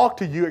ever talk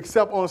to you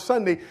except on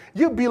Sunday,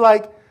 you'd be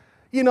like,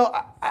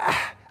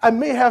 I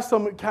may have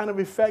some kind of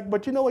effect,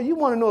 but you know what? You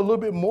want to know a little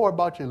bit more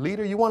about your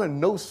leader. You want to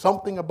know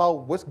something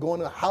about what's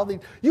going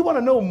on, you want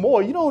to know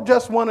more. You don't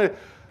just want to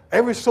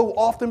every so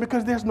often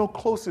because there's no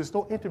closeness,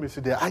 no intimacy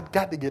there. I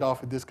got to get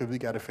off of this because we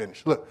got to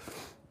finish. Look,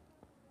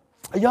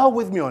 are y'all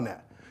with me on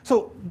that?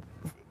 So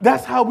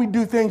that's how we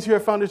do things here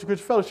at Foundation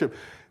Christian Fellowship.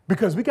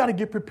 Because we got to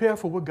get prepared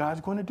for what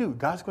God's going to do.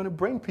 God's going to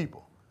bring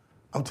people.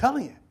 I'm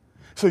telling you.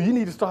 So you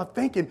need to start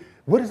thinking,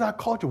 what is our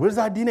culture? What is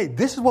our DNA?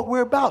 This is what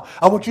we're about.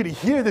 I want you to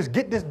hear this,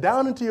 get this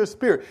down into your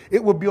spirit.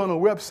 It will be on the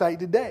website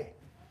today.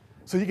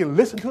 So you can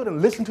listen to it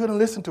and listen to it and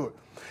listen to it.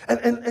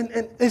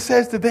 And it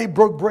says that they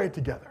broke bread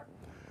together.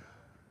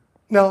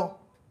 Now,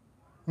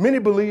 many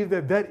believe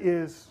that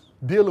is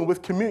dealing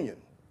with communion.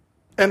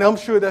 And I'm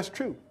sure that's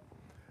true.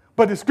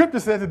 But the scripture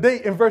says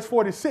today in verse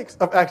 46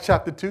 of Acts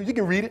chapter 2, you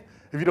can read it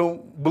if you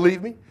don't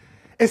believe me.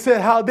 It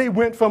said how they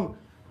went from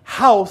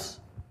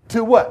house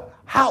to what?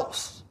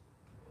 House.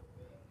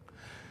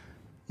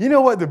 You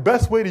know what? The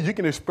best way that you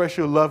can express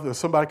your love, or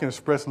somebody can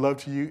express love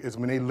to you, is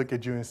when they look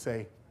at you and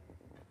say,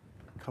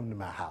 come to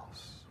my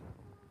house.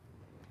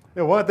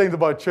 One of the things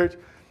about church,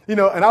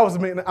 And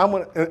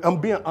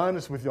I'm being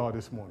honest with y'all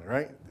this morning,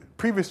 right?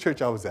 Previous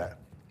church I was at,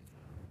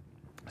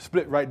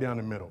 split right down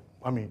the middle.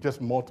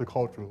 Just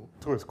multicultural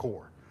to its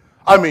core.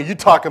 You're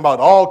talking about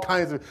all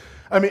kinds of,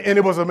 and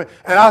it was, and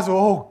I said,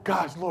 oh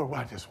gosh, Lord,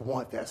 I just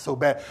want that so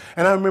bad.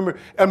 And I remember,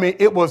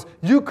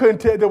 you couldn't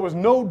tell, there was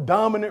no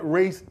dominant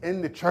race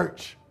in the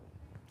church.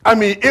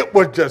 It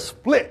was just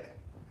split.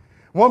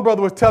 One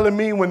brother was telling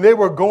me when they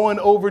were going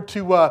over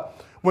to,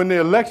 when the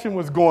election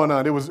was going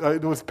on, it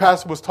was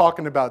pastor was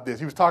talking about this.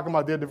 He was talking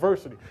about their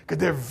diversity because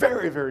they're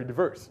very, very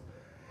diverse.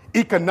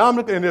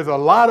 Economically, and there's a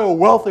lot of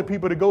wealthy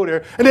people that go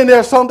there, and then there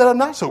are some that are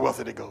not so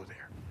wealthy that go there.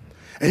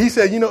 And he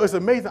said, it's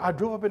amazing. I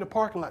drove up in the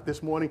parking lot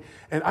this morning,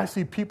 and I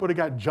see people that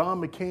got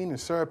John McCain and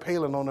Sarah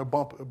Palin on their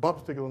bump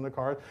stickers on their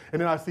cars,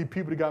 and then I see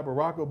people that got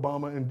Barack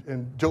Obama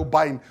and Joe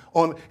Biden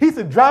on. He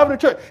said, driving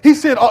to church. He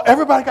said,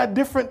 everybody got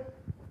different.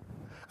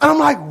 And I'm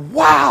like,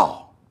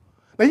 wow.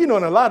 Now, in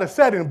a lot of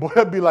settings, boy,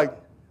 I'd be like,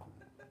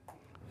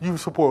 you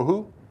support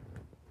who?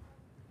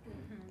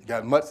 You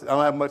got much. I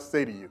don't have much to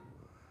say to you.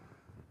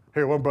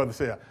 Here, one brother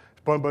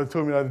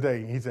told me the other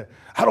day, he said,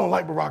 I don't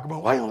like Barack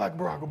Obama. Why you don't like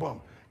Barack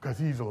Obama? Because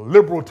he's a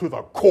liberal to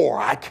the core.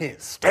 I can't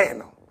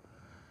stand him.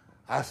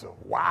 I said,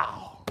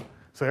 wow.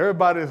 So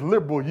everybody that's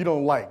liberal you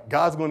don't like.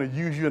 God's going to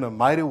use you in a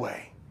mighty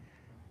way.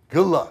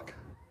 Good luck.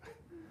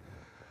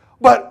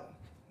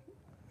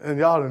 And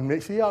y'all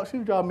didn't see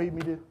what y'all made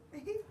me do?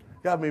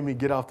 Y'all made me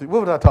get off the, what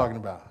was I talking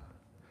about?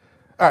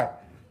 All right.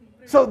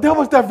 So there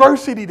was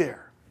diversity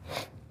there.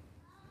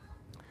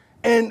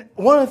 And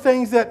one of the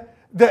things that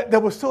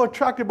was so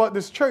attractive about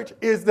this church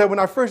is that when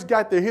I first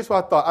got there, here's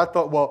what I thought. I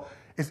thought, well,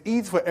 it's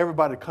easy for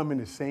everybody to come in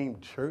the same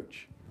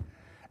church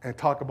and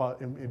talk about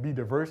and be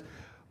diverse.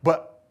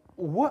 But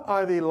what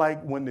are they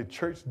like when the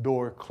church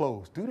door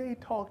closed? Do they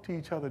talk to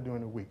each other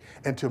during the week?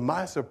 And to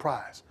my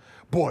surprise,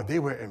 boy, they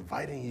were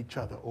inviting each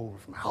other over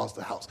from house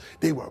to house.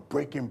 They were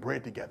breaking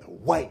bread together,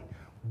 white,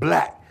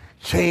 black,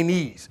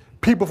 Chinese,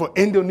 people from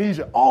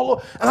Indonesia, all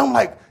over. And I'm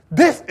like,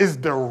 this is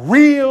the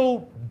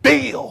real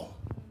deal.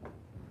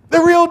 The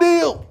real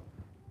deal.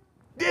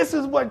 This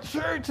is what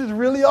church is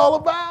really all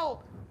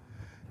about.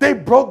 They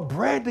broke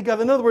bread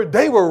together. In other words,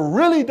 they were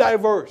really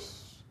diverse.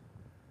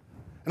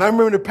 And I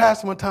remember the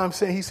pastor one time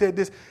saying, he said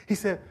this, he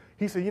said,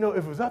 if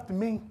it was up to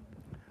me,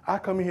 I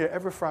come in here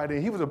every Friday.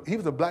 He was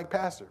a black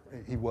pastor.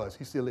 He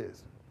still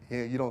is.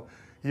 You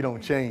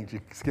don't change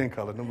your skin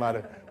color no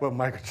matter what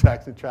Michael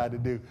Jackson tried to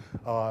do.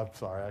 Oh, I'm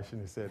sorry, I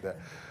shouldn't have said that.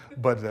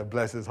 But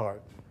bless his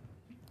heart.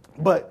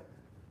 But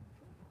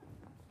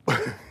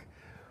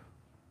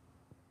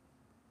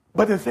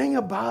the thing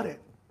about it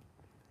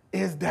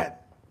is that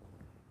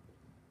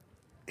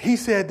he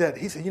said,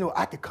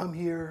 I could come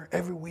here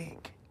every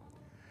week.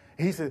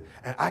 He said,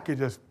 and I could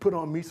just put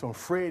on me some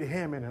Fred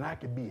Hammond and I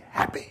could be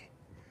happy.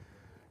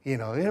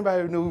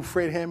 Anybody know who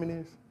Fred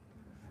Hammond is?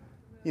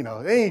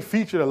 They ain't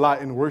featured a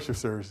lot in worship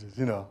services,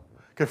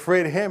 because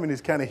Fred Hammond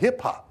is kind of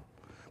hip hop.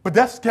 But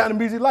that's the kind of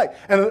music I like.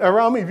 And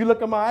around me, if you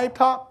look at my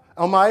iPod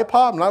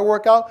and I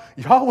work out,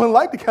 y'all wouldn't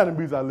like the kind of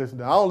music I listen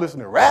to. I don't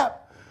listen to rap.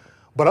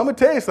 But I'm going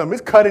to tell you something.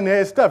 It's cutting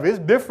edge stuff. It's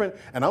different.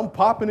 And I'm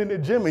popping in the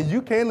gym and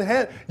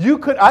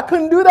I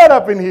couldn't do that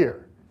up in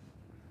here.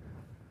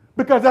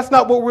 Because that's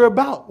not what we're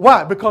about.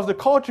 Why? Because the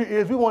culture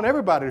is we want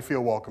everybody to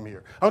feel welcome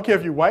here. I don't care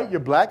if you're white, you're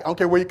black. I don't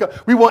care where you come.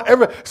 We want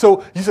everybody.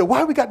 So you say,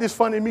 why we got this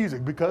funny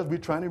music? Because we're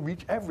trying to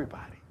reach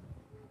everybody.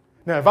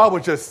 Now, if I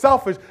was just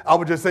selfish, I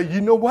would just say, you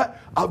know what?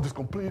 I'm just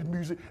going to play this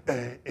music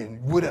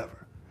and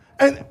whatever.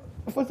 And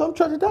for some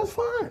churches, that's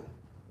fine.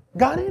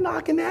 God ain't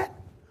knocking that.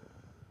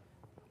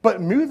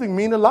 But music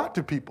means a lot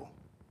to people.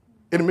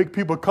 It'll make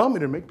people come,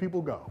 it'll make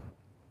people go.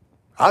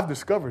 I've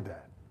discovered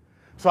that.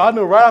 So I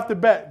know right off the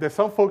bat that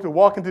some folks that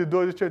walk into the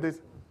door of the church, they say,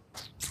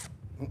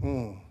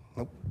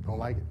 nope, don't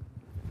like it.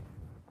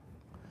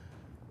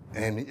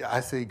 And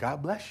I say,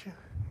 God bless you.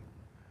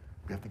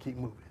 We have to keep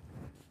moving.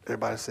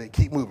 Everybody say,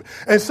 keep moving.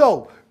 And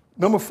so,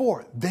 number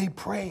 4, they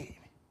prayed.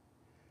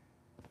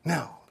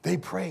 Now, they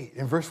prayed.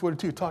 In verse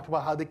 42, it talked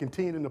about how they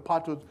continued in the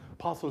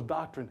apostles'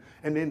 doctrine.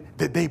 And then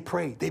they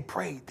prayed.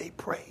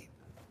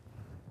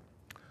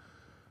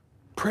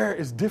 Prayer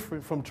is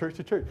different from church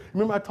to church.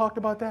 Remember I talked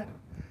about that?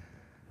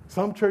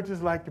 Some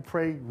churches like to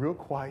pray real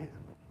quiet.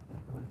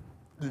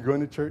 You go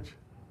into church,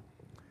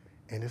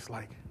 and it's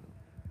like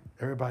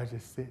everybody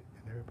just sit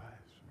and everybody's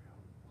real.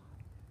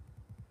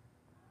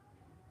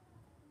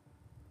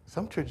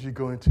 Some churches you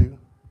go into,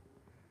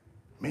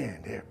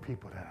 man, there are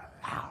people that are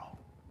loud.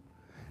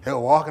 They're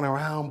walking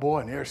around, boy,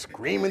 and they're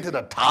screaming to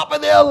the top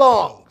of their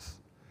lungs.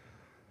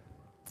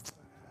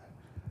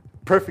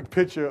 Perfect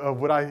picture of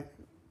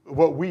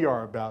what we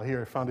are about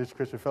here at Foundation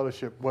Christian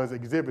Fellowship was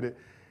exhibited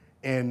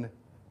in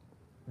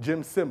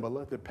Jim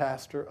Cymbala, the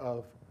pastor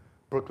of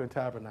Brooklyn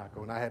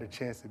Tabernacle, and I had a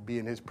chance to be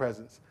in his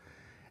presence.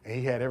 And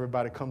he had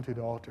everybody come to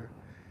the altar.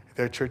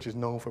 Their church is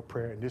known for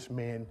prayer. And this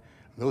man,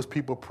 those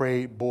people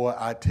prayed, boy,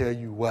 I tell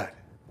you what,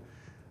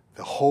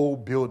 the whole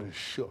building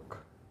shook.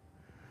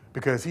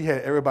 Because he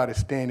had everybody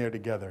stand there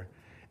together,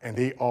 and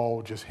they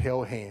all just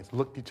held hands,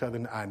 looked each other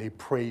in the eye, and they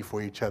prayed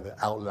for each other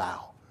out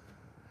loud.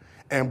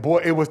 And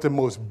boy, it was the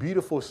most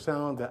beautiful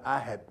sound that I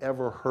had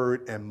ever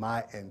heard in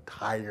my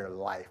entire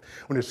life.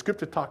 When the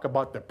scripture talk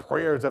about the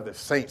prayers of the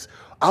saints,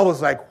 I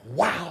was like,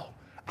 wow,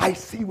 I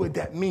see what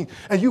that means.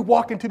 And you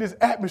walk into this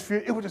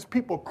atmosphere, it was just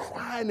people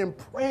crying and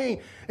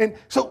praying. And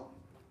so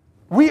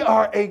we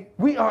are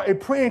a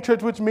praying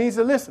church, which means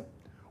that, listen,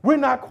 we're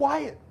not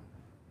quiet.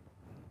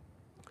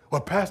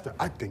 Well, Pastor,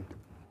 I think the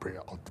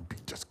prayer ought to be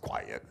just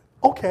quiet.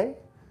 Okay,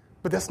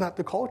 but that's not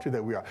the culture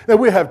that we are. Now,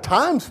 we have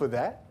times for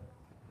that.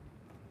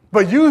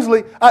 But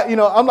usually,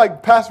 I'm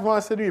like Pastor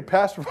Ron said to you.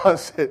 Pastor Ron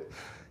said,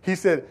 he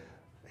said,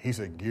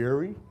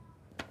 Gary,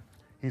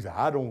 he said,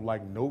 I don't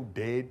like no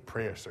dead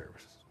prayer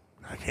services.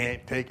 I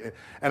can't take it.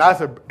 And I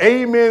said,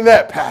 amen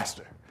that,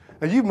 Pastor.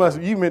 Now, you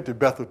meant the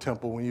Bethel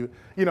Temple when you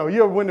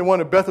ever went to one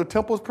of Bethel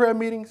Temple's prayer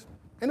meetings?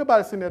 Ain't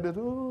nobody sitting there,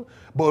 ooh.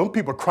 But them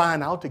people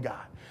crying out to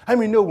God. I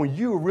mean, no, when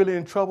you're really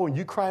in trouble and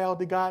you cry out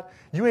to God,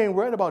 you ain't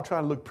worried about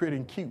trying to look pretty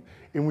and cute.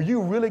 And when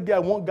you really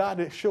want God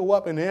to show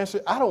up and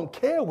answer, I don't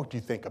care what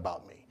you think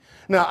about me.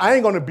 Now, I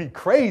ain't going to be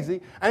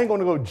crazy. I ain't going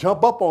to go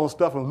jump up on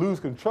stuff and lose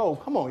control.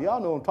 Come on,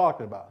 y'all know what I'm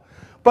talking about.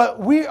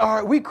 But we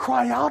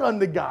cry out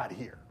unto God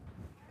here.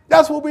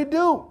 That's what we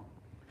do.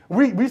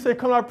 We say,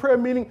 come to our prayer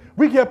meeting.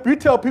 We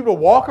tell people to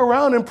walk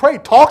around and pray.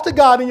 Talk to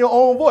God in your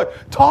own voice.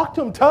 Talk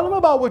to him. Tell him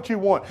about what you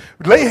want.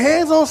 Lay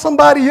hands on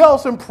somebody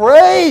else and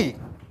pray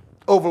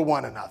over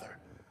one another.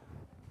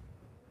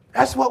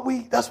 That's what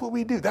we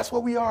do. That's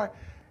what we are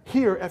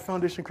here at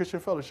Foundation Christian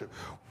Fellowship.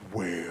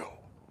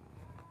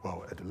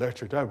 Well, at the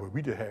lecture time,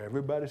 we just have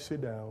everybody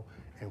sit down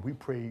and we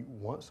pray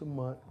once a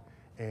month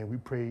and we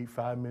pray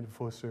 5 minutes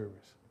before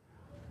service.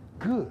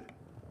 Good.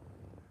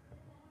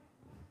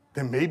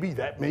 Then maybe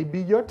that may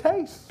be your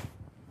taste.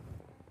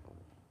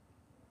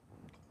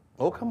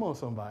 Oh, come on,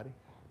 somebody.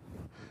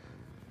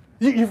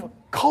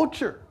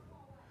 Culture.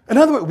 In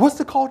other words, what's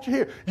the culture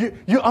here?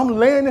 I'm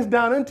laying this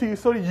down into you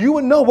so that you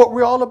would know what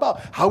we're all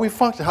about, how we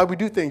function, how we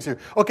do things here.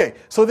 Okay,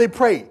 so they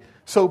prayed.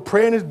 So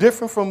praying is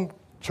different from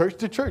church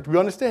to church. We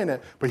understand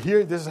that. But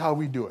here, this is how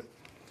we do it.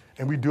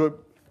 And we do it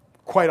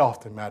quite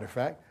often, matter of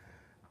fact.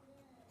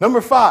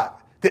 Number 5,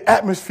 the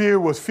atmosphere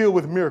was filled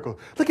with miracles.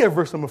 Look at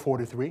verse number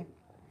 43.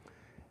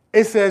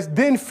 It says,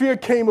 then fear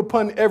came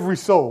upon every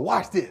soul.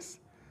 Watch this.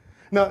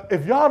 Now,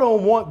 if y'all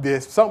don't want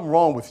this, something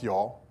wrong with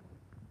y'all.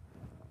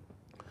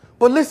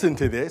 But listen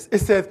to this. It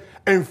says,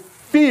 and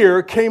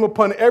fear came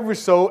upon every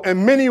soul,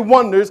 and many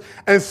wonders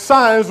and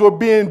signs were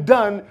being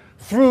done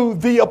through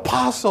the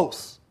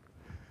apostles.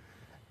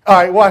 All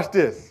right, watch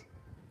this.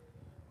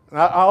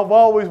 I've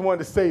always wanted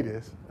to say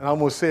this, and I'm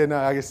going to say it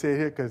now. I can say it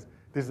here because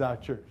this is our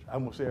church.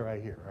 I'm going to say it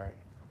right here, all right?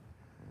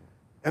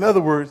 In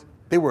other words,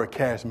 they were a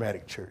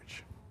charismatic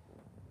church.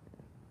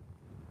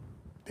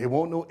 They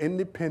weren't no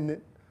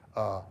independent,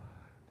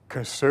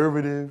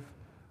 conservative,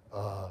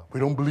 we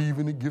don't believe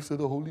in the gifts of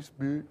the Holy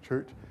Spirit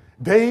church.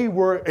 They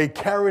were a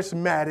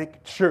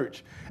charismatic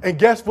church. And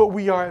guess what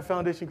we are at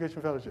Foundation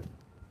Christian Fellowship?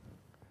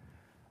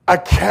 A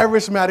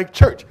charismatic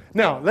church.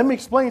 Now, let me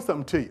explain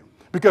something to you.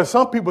 Because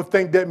some people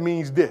think that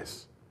means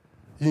this.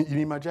 You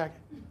need my jacket?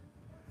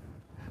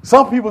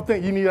 Some people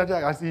think you need that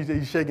jacket. I see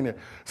you shaking there.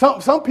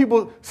 Some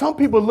people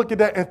look at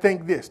that and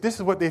think this. This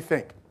is what they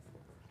think.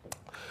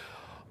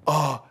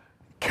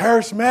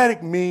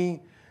 Charismatic means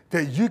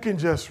that you can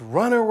just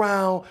run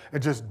around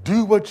and just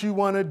do what you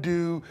want to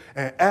do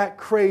and act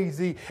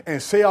crazy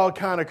and say all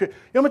kind of crazy.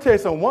 Let me tell you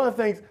something. One of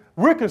the things,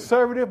 we're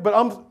conservative,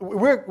 but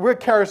we're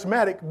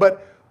charismatic,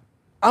 but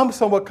I'm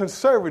somewhat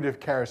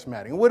conservative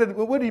charismatic.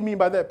 What do you mean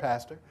by that,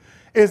 Pastor?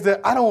 Is that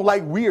I don't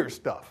like weird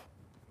stuff.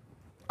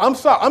 I'm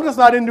sorry. I'm just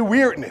not into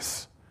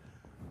weirdness.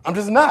 I'm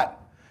just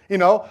not.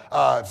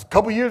 A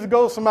couple years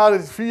ago, a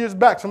few years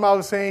back, somebody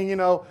was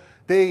saying,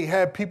 they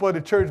had people at the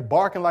church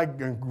barking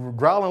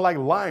growling like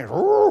lions,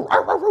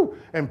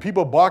 and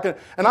people barking.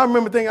 And I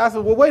remember thinking, I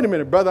said, well, wait a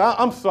minute, brother,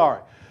 I'm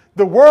sorry.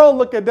 The world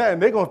look at that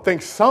and they're going to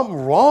think something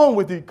wrong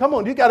with you. Come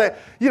on, you got to,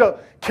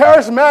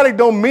 charismatic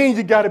don't mean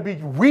you got to be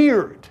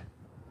weird.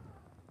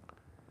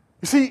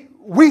 You see,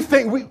 we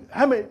think,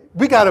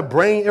 we got a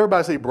brain.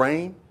 Everybody say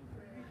brain.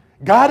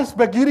 God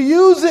expects you to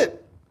use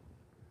it.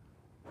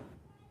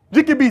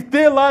 You can be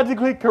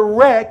theologically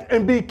correct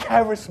and be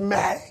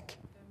charismatic.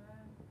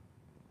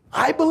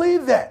 I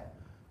believe that.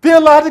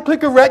 Theologically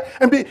correct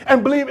and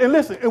believe, and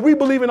listen, and we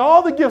believe in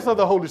all the gifts of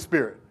the Holy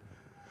Spirit.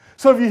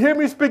 So if you hear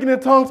me speaking in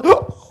tongues,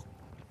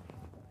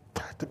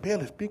 Pastor Bill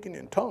is speaking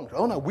in tongues.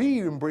 Oh no, we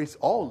embrace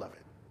all of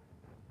it.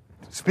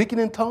 Speaking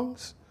in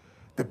tongues,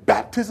 the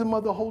baptism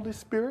of the Holy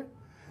Spirit,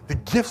 the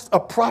gifts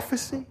of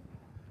prophecy,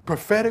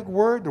 prophetic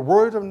word, the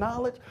words of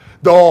knowledge,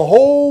 the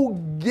whole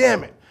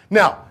gamut.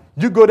 Now,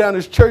 you go down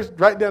this church,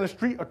 right down the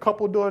street, a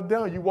couple doors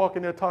down, you walk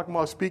in there talking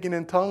about speaking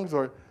in tongues,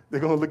 or they're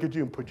going to look at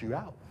you and put you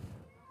out.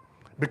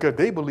 Because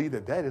they believe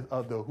that is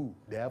of the who?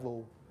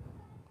 Devil.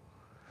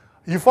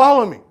 You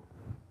follow me?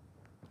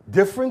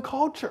 Different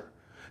culture.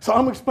 So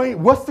I'm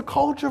explaining what's the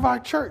culture of our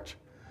church.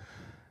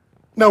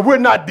 Now, we're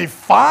not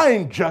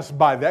defined just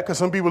by that, because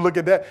some people look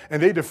at that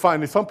and they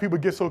define it. Some people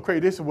get so crazy,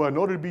 they say, well, in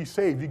order to be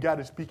saved, you got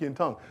to speak in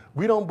tongues.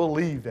 We don't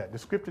believe that. The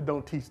scripture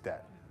don't teach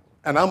that.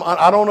 And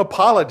I don't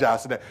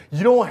apologize for that.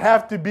 You don't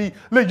have to be,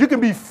 look, you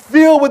can be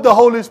filled with the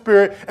Holy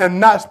Spirit and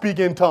not speak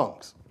in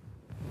tongues.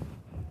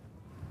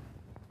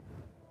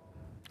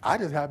 I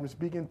just happen to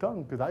speak in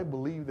tongues because I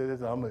believe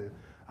that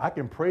I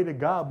can pray to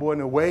God, boy,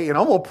 in a way, and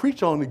I'm going to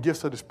preach on the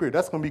gifts of the Spirit.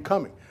 That's going to be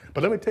coming.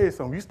 But let me tell you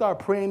something. You start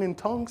praying in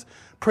tongues,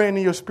 praying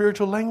in your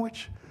spiritual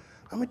language,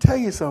 let me tell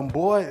you something,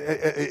 boy.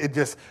 It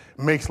just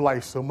makes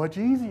life so much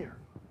easier.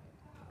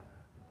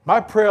 My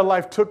prayer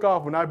life took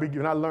off when I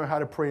learned how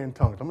to pray in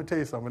tongues. Let me tell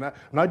you something.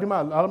 When I do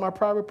a lot of my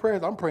private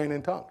prayers, I'm praying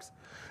in tongues.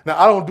 Now,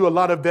 I don't do a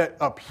lot of that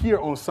up here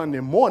on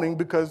Sunday morning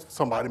because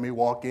somebody may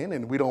walk in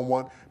and we don't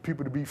want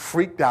people to be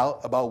freaked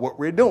out about what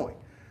we're doing.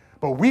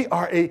 But we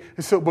are a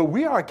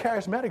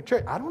charismatic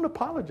church. I don't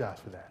apologize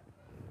for that.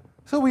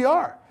 So we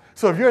are.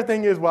 So if your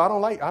thing is, well, I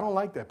don't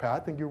like that, Pat, I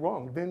think you're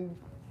wrong, then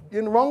you're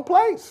in the wrong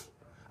place.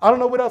 I don't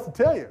know what else to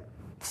tell you.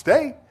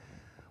 Stay.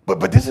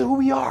 But this is who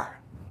we are.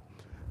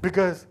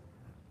 Because,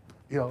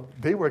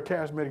 they were a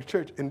charismatic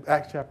church in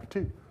Acts chapter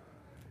 2.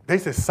 They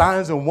said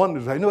signs and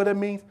wonders. You know what that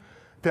means?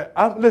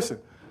 Listen,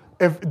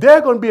 if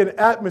there's going to be an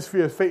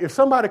atmosphere of faith, if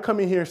somebody come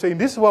in here and say,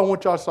 this is what I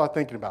want y'all to start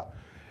thinking about.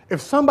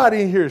 If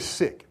somebody in here is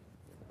sick,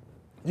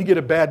 you get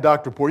a bad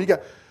doctor report,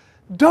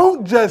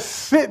 don't just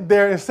sit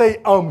there and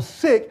say, I'm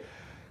sick.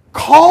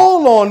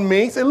 Call on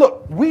me. Say,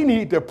 look, we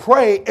need to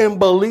pray and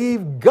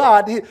believe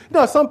God.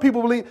 Some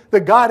people believe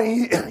that God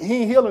he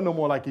ain't healing no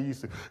more like he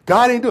used to.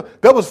 God ain't doing.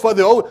 That was for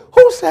the old.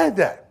 Who said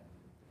that?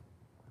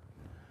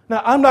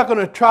 Now, I'm not going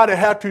to try to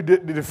have to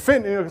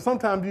defend.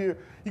 Sometimes you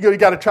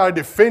got to try to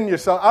defend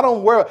yourself. I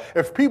don't worry.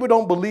 If people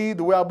don't believe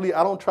the way I believe,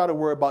 I don't try to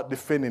worry about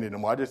defending it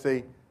anymore. I just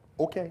say,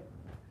 okay.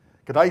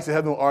 Because I used to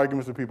have those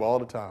arguments with people all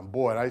the time.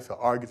 Boy, and I used to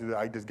argue to them.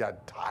 I just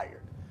got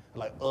tired.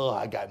 Like,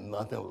 I got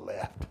nothing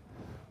left.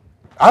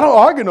 I don't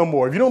argue no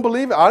more. If you don't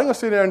believe it, I ain't going to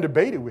sit there and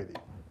debate it with you.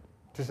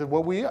 This is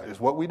what we are. It's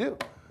what we do.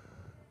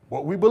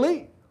 What we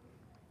believe.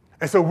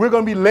 And so we're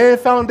going to be laying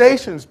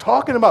foundations,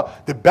 talking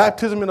about the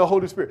baptism in the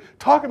Holy Spirit,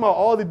 talking about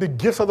all the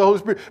gifts of the Holy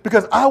Spirit,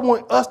 because I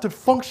want us to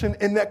function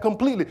in that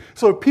completely.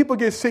 So if people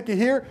get sick in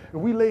here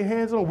and we lay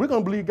hands on them, we're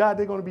going to believe God,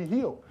 they're going to be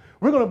healed.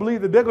 We're going to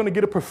believe that they're going to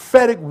get a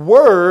prophetic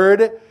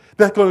word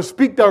that's going to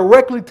speak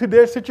directly to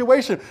their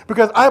situation,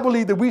 because I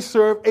believe that we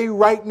serve a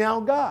right now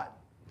God.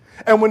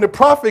 And when the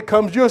prophet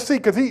comes, you'll see,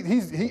 because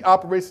he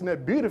operates in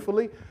that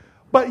beautifully.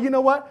 But you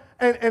know what?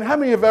 And how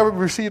many have ever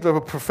received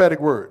a prophetic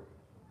word?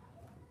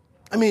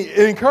 I mean,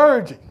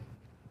 encouraging.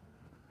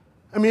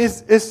 I mean,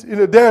 it's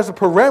there's a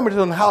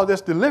parameter on how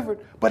that's delivered,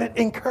 but it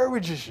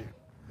encourages you.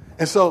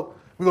 And so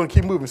we're going to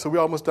keep moving. So we're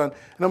almost done.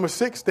 Number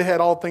 6, they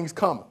had all things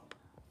common.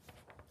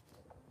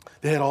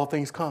 They had all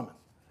things common.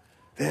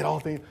 They had all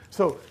things.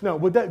 So now,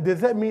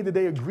 does that mean that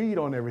they agreed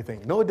on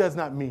everything? No, it does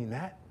not mean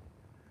that.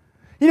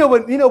 You know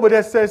what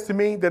that says to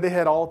me, that they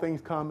had all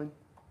things common?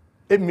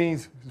 It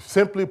means,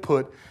 simply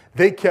put,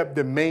 they kept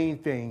the main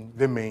thing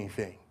the main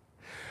thing.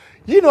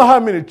 You know how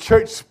many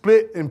church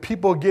split and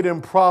people get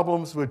in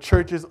problems with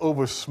churches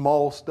over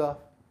small stuff?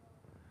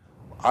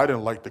 I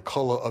didn't like the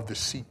color of the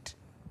seat.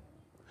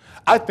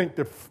 I think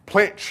the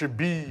plant should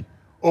be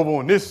over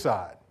on this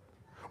side.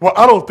 Well,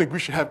 I don't think we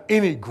should have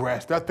any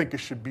grass. I think it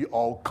should be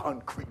all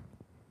concrete.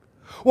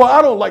 Well,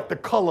 I don't like the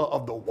color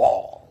of the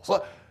walls.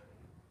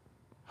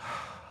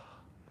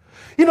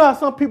 You know how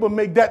some people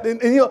make that, and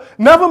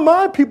never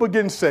mind people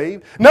getting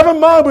saved. Never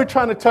mind we're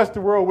trying to touch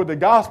the world with the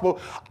gospel.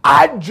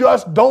 I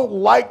just don't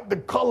like the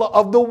color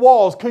of the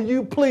walls. Can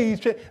you please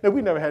change? Now,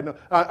 we never had no,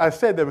 I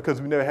said that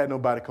because we never had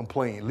nobody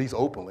complain, at least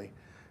openly.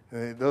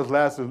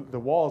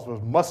 The walls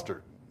was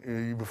mustard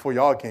before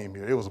y'all came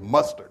here. It was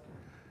mustard.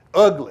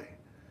 Ugly.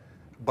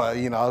 But,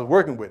 I was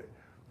working with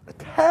it.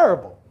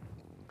 Terrible.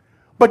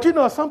 But,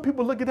 some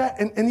people look at that,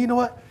 and you know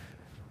what?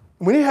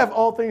 When you have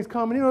all things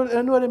common, you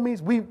know what it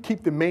means? We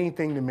keep the main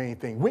thing the main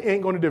thing. We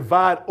ain't going to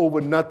divide over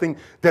nothing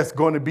that's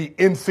going to be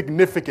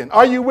insignificant.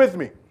 Are you with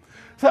me?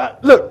 So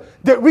look,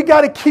 we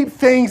got to keep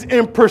things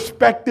in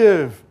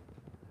perspective.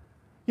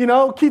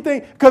 Keep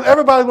things, because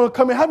everybody's going to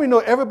come in. How many know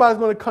everybody's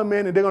going to come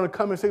in and they're going to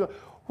come and say,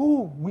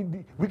 ooh,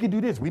 we can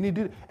do this, we need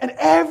to do that. And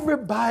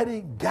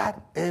everybody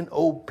got an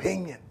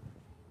opinion.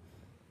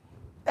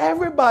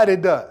 Everybody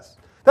does.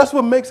 That's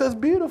what makes us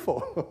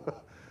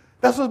beautiful.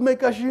 That's what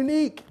makes us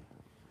unique.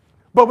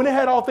 But when they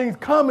had all things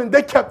common,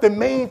 they kept the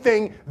main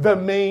thing the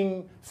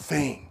main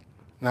thing.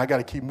 Now I got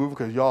to keep moving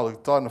because y'all are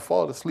starting to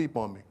fall asleep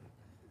on me.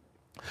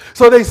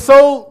 So they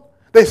sold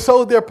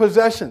their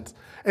possessions,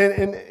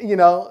 and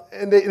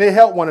they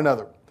helped one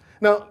another.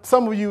 Now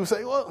some of you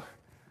say, well,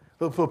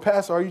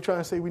 Pastor, are you trying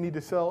to say we need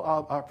to sell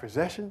our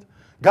possessions?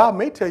 God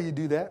may tell you to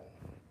do that.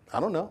 I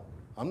don't know.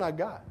 I'm not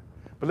God.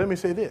 But let me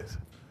say this.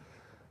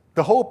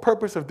 The whole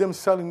purpose of them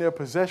selling their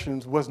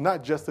possessions was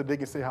not just that they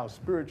can say how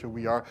spiritual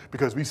we are,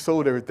 because we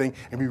sold everything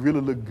and we really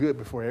look good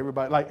before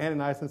everybody. Like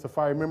Ananias and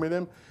Sapphira, remember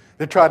them?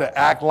 They tried to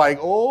act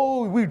like,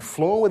 we'd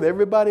flown with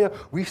everybody else.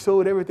 We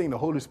sold everything. The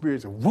Holy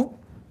Spirit said, whoop,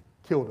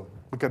 killed them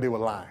because they were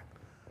lying.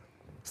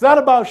 It's not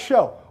about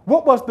show.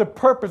 What was the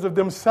purpose of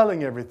them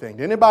selling everything?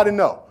 Anybody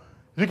know?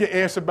 You can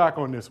answer back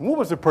on this. What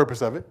was the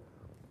purpose of it?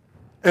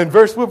 And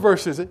what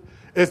verse is it?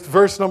 It's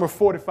verse number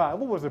 45.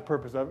 What was the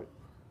purpose of it?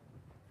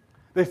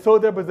 They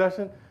sold their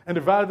possession and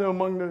divided them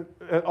among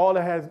all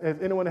that has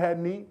anyone that had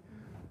need.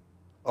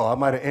 Oh, I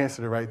might have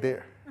answered it right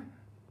there.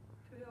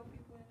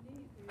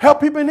 Help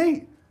people in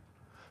need.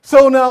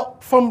 So now,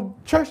 from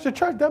church to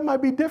church, that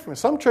might be different.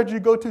 Some churches you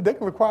go to, they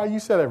can require you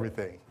sell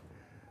everything.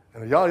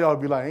 And y'all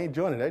be like, I ain't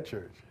joining that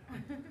church.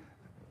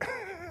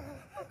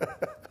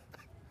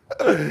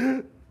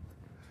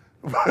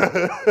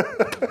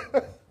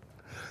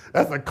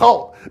 That's a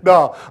cult.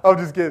 No, I'm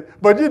just kidding.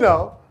 But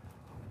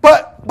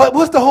but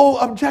what's the whole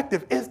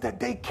objective? Is that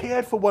they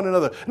cared for one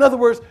another. In other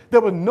words,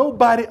 there was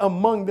nobody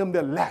among them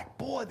that lacked.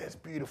 Boy, that's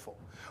beautiful.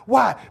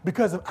 Why?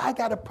 Because if I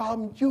got a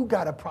problem, you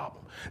got a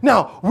problem.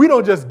 Now, we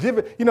don't just give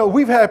it.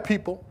 We've had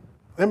people,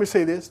 let me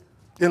say this,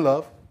 in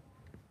love.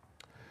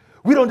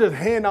 We don't just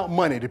hand out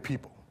money to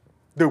people.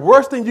 The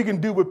worst thing you can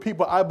do with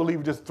people, I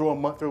believe, is just throw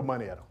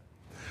money at them.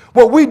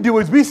 What we do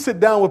is we sit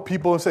down with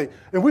people and say,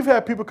 and we've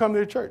had people come to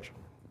the church.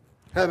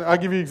 I'll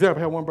give you an example.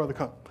 I had one brother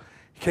come.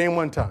 He came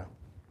one time.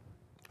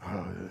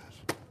 Oh,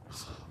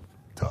 it's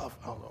tough.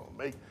 I don't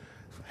know.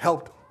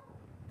 Helped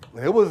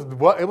him. It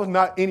was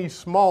not any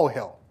small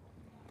help.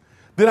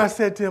 Then I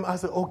said to him, I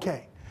said,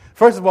 okay.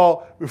 First of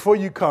all, before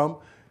you come,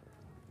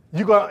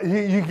 you got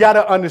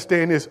to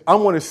understand this. I'm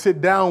going to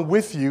sit down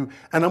with you,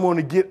 and I'm going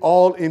to get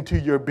all into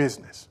your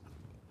business.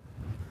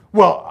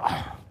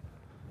 Well,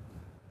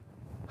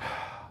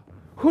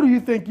 who do you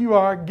think you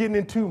are getting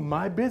into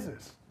my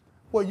business?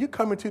 Well, you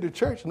come into the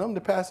church, and I'm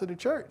the pastor of the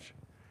church.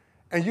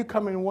 And you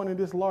come in wanting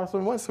this large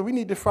one, so we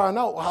need to find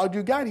out how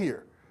you got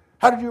here.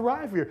 How did you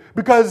arrive here?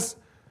 Because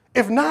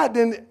if not,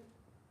 then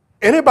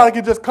anybody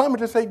can just come and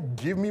just say,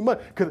 give me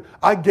money. Because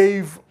I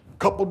gave a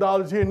couple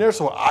dollars here and there,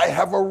 so I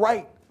have a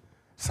right.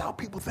 That's how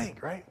people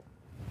think, right?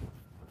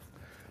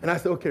 And I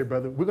said, okay,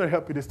 brother, we're going to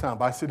help you this time.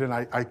 But I sit and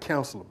I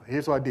counsel them.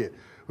 Here's what I did.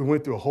 We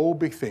went through a whole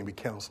big thing. We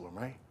counseled them,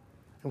 right?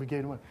 And we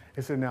gave them money.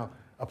 And said, now,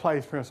 apply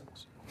these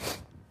principles.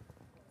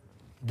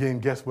 Again,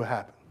 guess what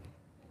happened?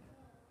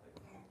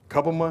 A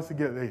couple months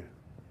later,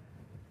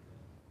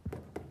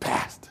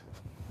 passed.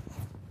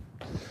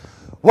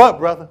 What,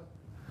 brother?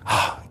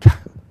 Oh, God.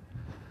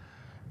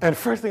 And the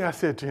first thing I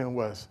said to him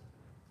was,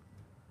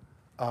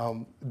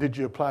 did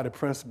you apply the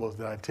principles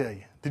that I tell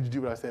you? Did you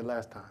do what I said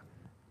last time?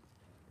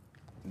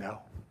 No.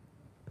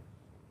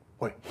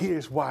 Well,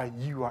 here's why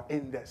you are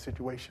in that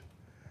situation.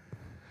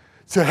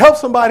 To help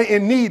somebody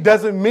in need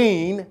doesn't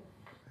mean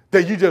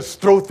that you just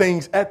throw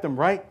things at them,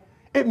 right?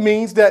 It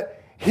means that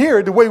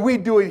here, the way we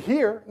do it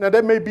here, now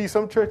there may be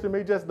some churches that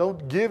may just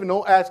don't give and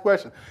don't ask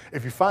questions.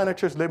 If you find a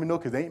church, let me know,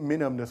 because there ain't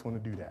many of them that's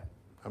going to do that.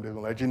 I'm just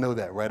going to let you know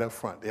that right up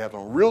front. They have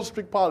some real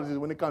strict policies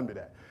when it comes to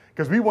that.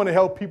 Because we want to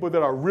help people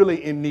that are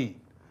really in need.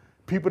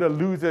 People that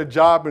lose their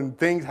job and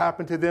things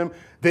happen to them,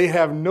 they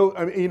have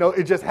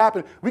it just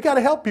happened. We got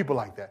to help people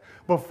like that.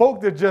 But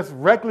folk that just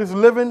reckless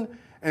living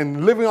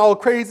and living all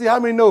crazy, how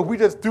many know if we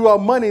just threw our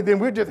money, then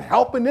we're just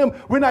helping them.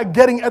 We're not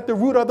getting at the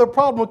root of the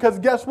problem, because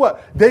guess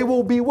what? They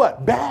will be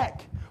what?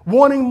 Back,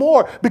 wanting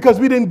more, because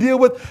we didn't deal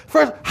with,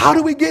 first, how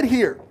do we get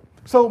here?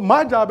 So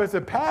my job as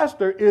a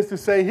pastor is to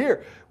say,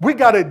 here, we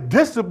got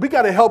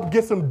to help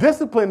get some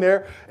discipline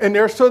there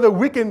so that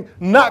we can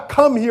not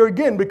come here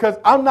again, because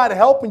I'm not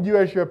helping you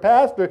as your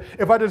pastor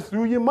if I just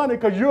threw your money,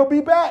 because you'll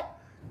be back.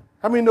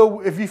 I mean,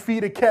 if you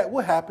feed a cat,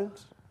 what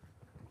happens?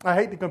 I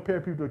hate to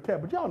compare people to a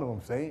cat, but y'all know what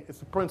I'm saying.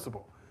 It's a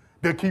principle.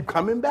 They'll keep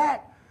coming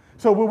back.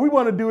 So what we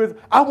want to do is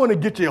I want to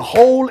get you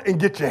whole and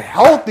get you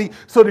healthy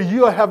so that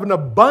you'll have an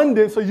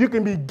abundance so you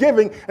can be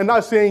giving and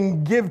not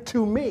saying give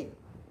to me.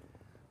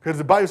 Because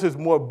the Bible says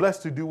more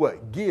blessed to do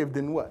what? Give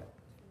than what?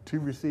 To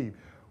receive.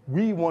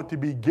 We want to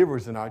be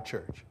givers in our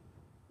church.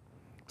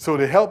 So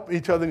to help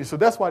each other. So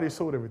that's why they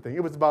sold everything.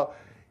 It was about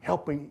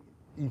helping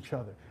each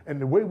other.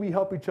 And the way we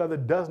help each other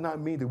does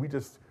not mean that we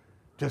just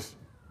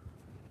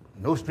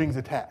no strings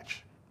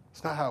attached.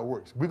 It's not how it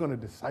works. We're going to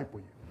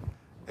disciple you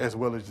as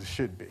well as it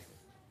should be.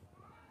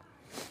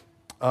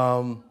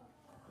 And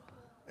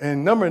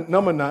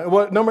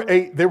number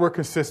 8, they were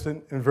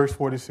consistent in verse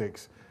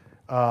 46.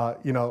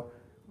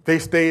 They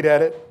stayed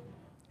at it,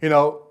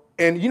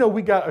 and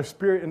we got a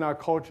spirit in our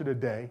culture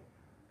today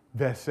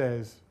that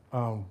says,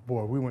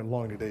 boy, we went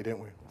long today, didn't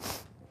we?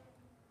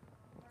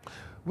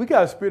 We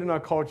got a spirit in our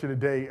culture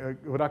today,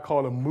 what I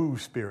call a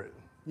move spirit.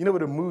 You know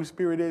what a move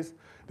spirit is?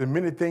 The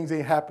minute things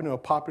ain't happening or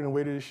popping the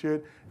way that it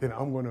should, then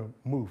I'm going to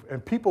move.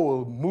 And people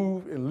will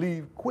move and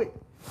leave quick.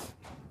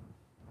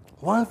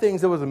 One of the things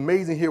that was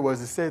amazing here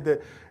was it said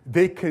that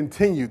they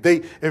continued.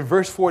 In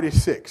verse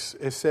 46,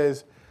 it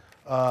says,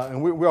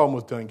 and we're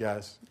almost done,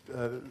 guys.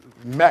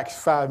 Max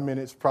 5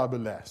 minutes, probably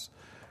less.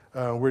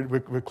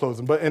 We're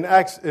closing. But in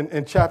Acts,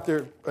 in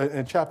chapter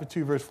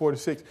 2, verse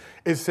 46,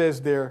 it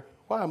says there,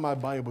 why my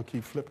Bible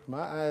keep flipping?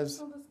 My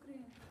eyes.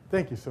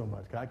 Thank you so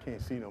much. I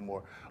can't see no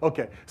more.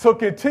 Okay. So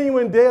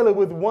continuing daily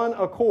with one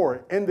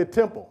accord in the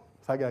temple.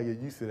 So I got to get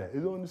used to that.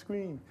 It's on the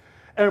screen.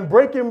 And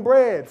breaking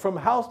bread from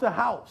house to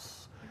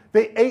house,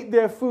 They ate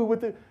their food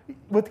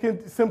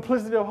with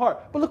simplicity of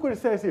heart. But look what it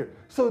says here.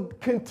 So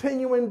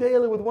continuing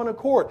daily with one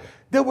accord.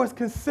 There was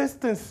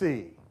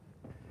consistency.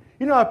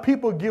 You know how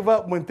people give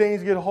up when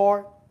things get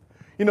hard?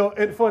 You know,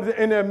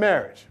 in their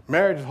marriage.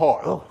 Marriage is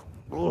hard.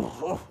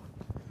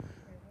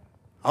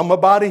 I'm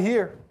up out of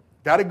here.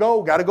 Gotta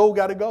go.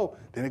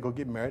 Then they go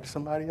get married to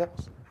somebody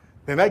else.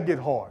 Then that get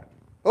hard.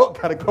 Oh,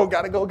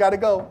 gotta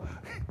go.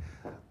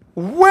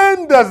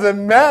 When does the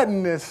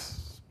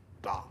madness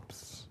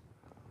stops?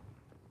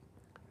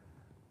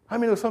 I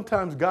mean,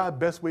 sometimes God's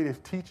best way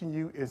of teaching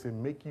you is to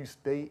make you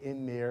stay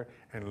in there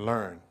and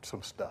learn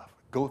some stuff.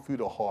 Go through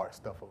the hard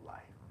stuff of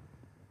life.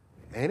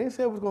 And they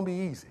said it was going to be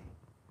easy.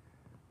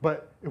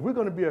 But if we're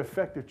going to be an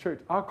effective church,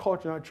 our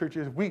culture in our church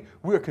is we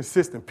are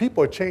consistent.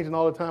 People are changing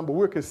all the time, but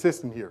we're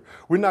consistent here.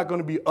 We're not going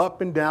to be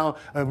up and down,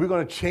 and we're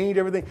going to change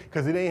everything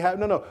because it ain't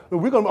happening. No.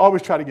 We're going to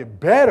always try to get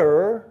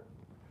better,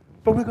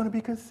 but we're going to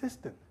be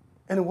consistent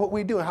in what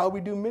we do and how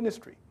we do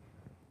ministry.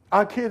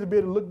 Our kids will be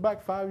able to look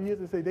back 5 years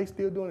and say, they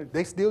still doing it.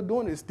 They still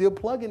doing it. Still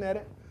plugging at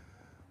it.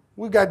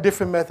 We've got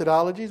different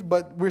methodologies,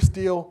 but we're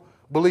still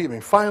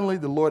believing. Finally,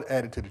 the Lord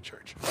added to the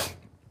church.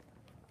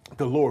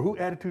 The Lord. Who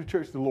added to the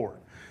church? The Lord.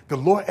 The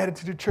Lord added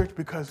to the church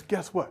because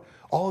guess what?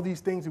 All these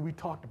things that we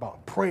talked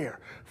about, prayer,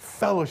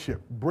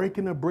 fellowship,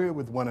 breaking the bread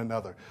with one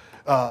another,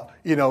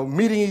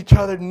 meeting each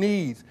other's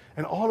needs,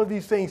 and all of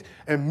these things,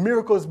 and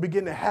miracles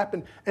begin to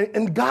happen.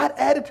 And God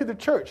added to the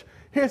church.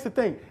 Here's the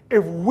thing.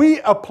 If we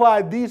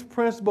apply these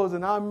principles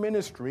in our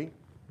ministry,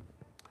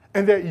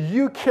 and that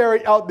you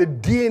carry out the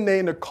DNA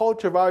and the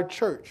culture of our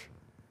church,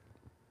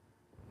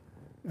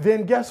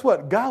 then guess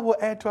what? God will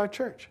add to our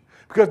church.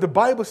 Because the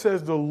Bible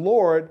says the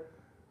Lord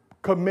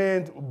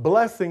commands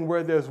blessing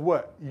where there's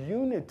what?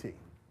 Unity.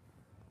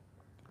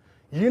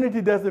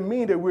 Unity doesn't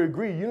mean that we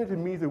agree. Unity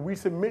means that we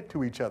submit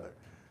to each other.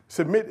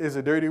 Submit is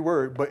a dirty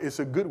word, but it's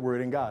a good word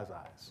in God's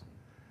eyes.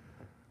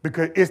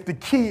 Because it's the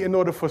key in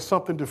order for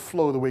something to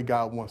flow the way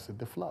God wants it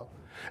to flow.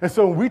 And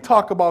so when we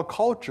talk about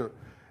culture,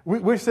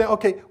 we're saying,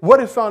 okay,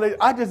 what is foundation?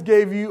 I just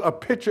gave you a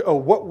picture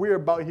of what we're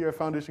about here at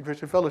Foundation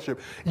Christian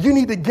Fellowship. You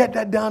need to get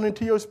that down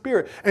into your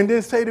spirit and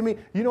then say to me,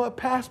 you know what,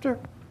 Pastor?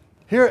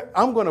 Here,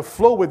 I'm going to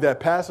flow with that,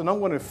 Pastor, and I'm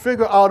going to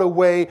figure out a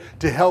way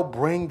to help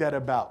bring that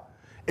about.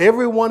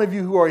 Every one of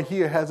you who are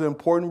here has an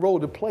important role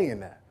to play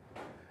in that.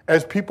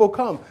 As people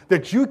come,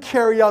 that you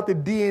carry out the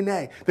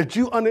DNA,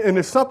 and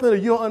it's something that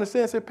you don't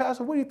understand. Say,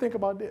 Pastor, what do you think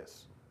about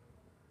this?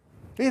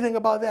 What do you think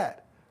about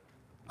that?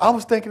 I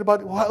was thinking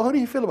about, what do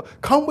you feel about it?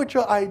 Come with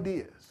your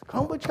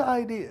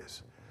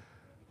ideas.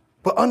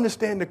 But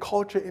understand the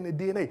culture and the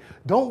DNA.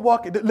 Don't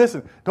walk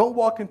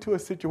into a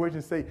situation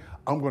and say,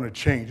 I'm going to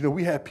change. You know,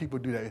 we have people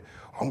do that.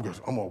 I'm going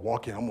to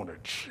walk in, I'm going to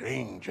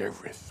change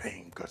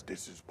everything because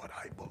this is what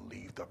I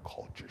believe the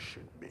culture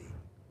should be.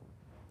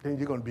 Then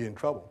you're going to be in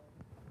trouble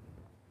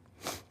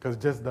because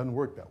it just doesn't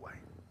work that way.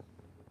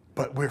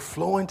 But we're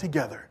flowing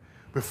together.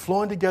 We're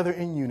flowing together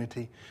in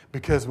unity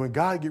because when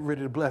God get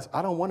ready to bless,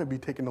 I don't want to be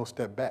taking no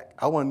step back.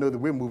 I want to know that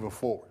we're moving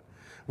forward.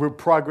 We're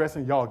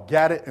progressing. Y'all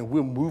got it, and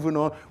we're moving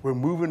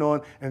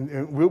on.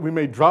 And we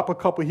may drop a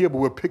couple here, but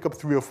we'll pick up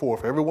 3 or 4.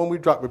 For every one we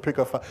drop, we'll pick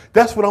up 5.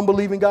 That's what I'm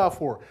believing God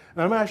for.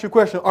 And I'm going to ask you a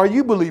question. Are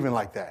you believing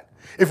like that?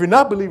 If you're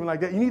not believing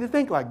like that, you need to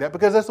think like that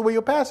because that's the way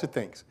your pastor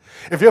thinks.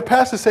 If your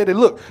pastor say that,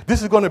 look,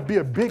 this is going to be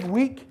a big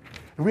week,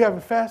 and we have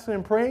a fasting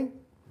and praying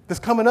that's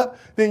coming up,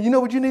 then you know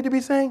what you need to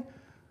be saying?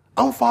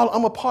 I'm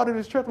a part of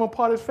this church. I'm a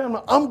part of this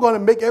family. I'm going to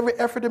make every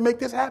effort to make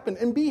this happen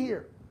and be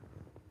here.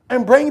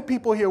 And bring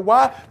people here.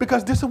 Why?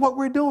 Because this is what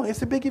we're doing.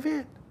 It's a big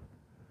event.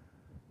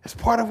 It's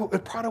part of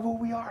who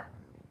we are.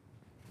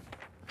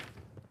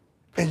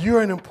 And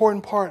you're an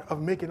important part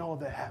of making all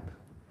that happen.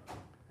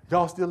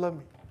 Y'all still love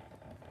me?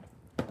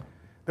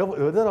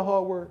 Was that a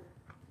hard word?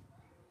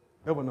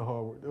 That wasn't a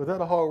hard word. Was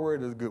that a hard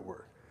word or a good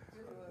word?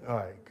 All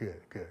right,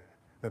 good.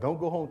 Now don't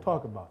go home and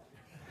talk about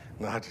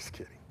it. No, I'm just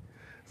kidding.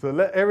 So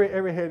let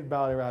every head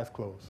bow, their eyes closed.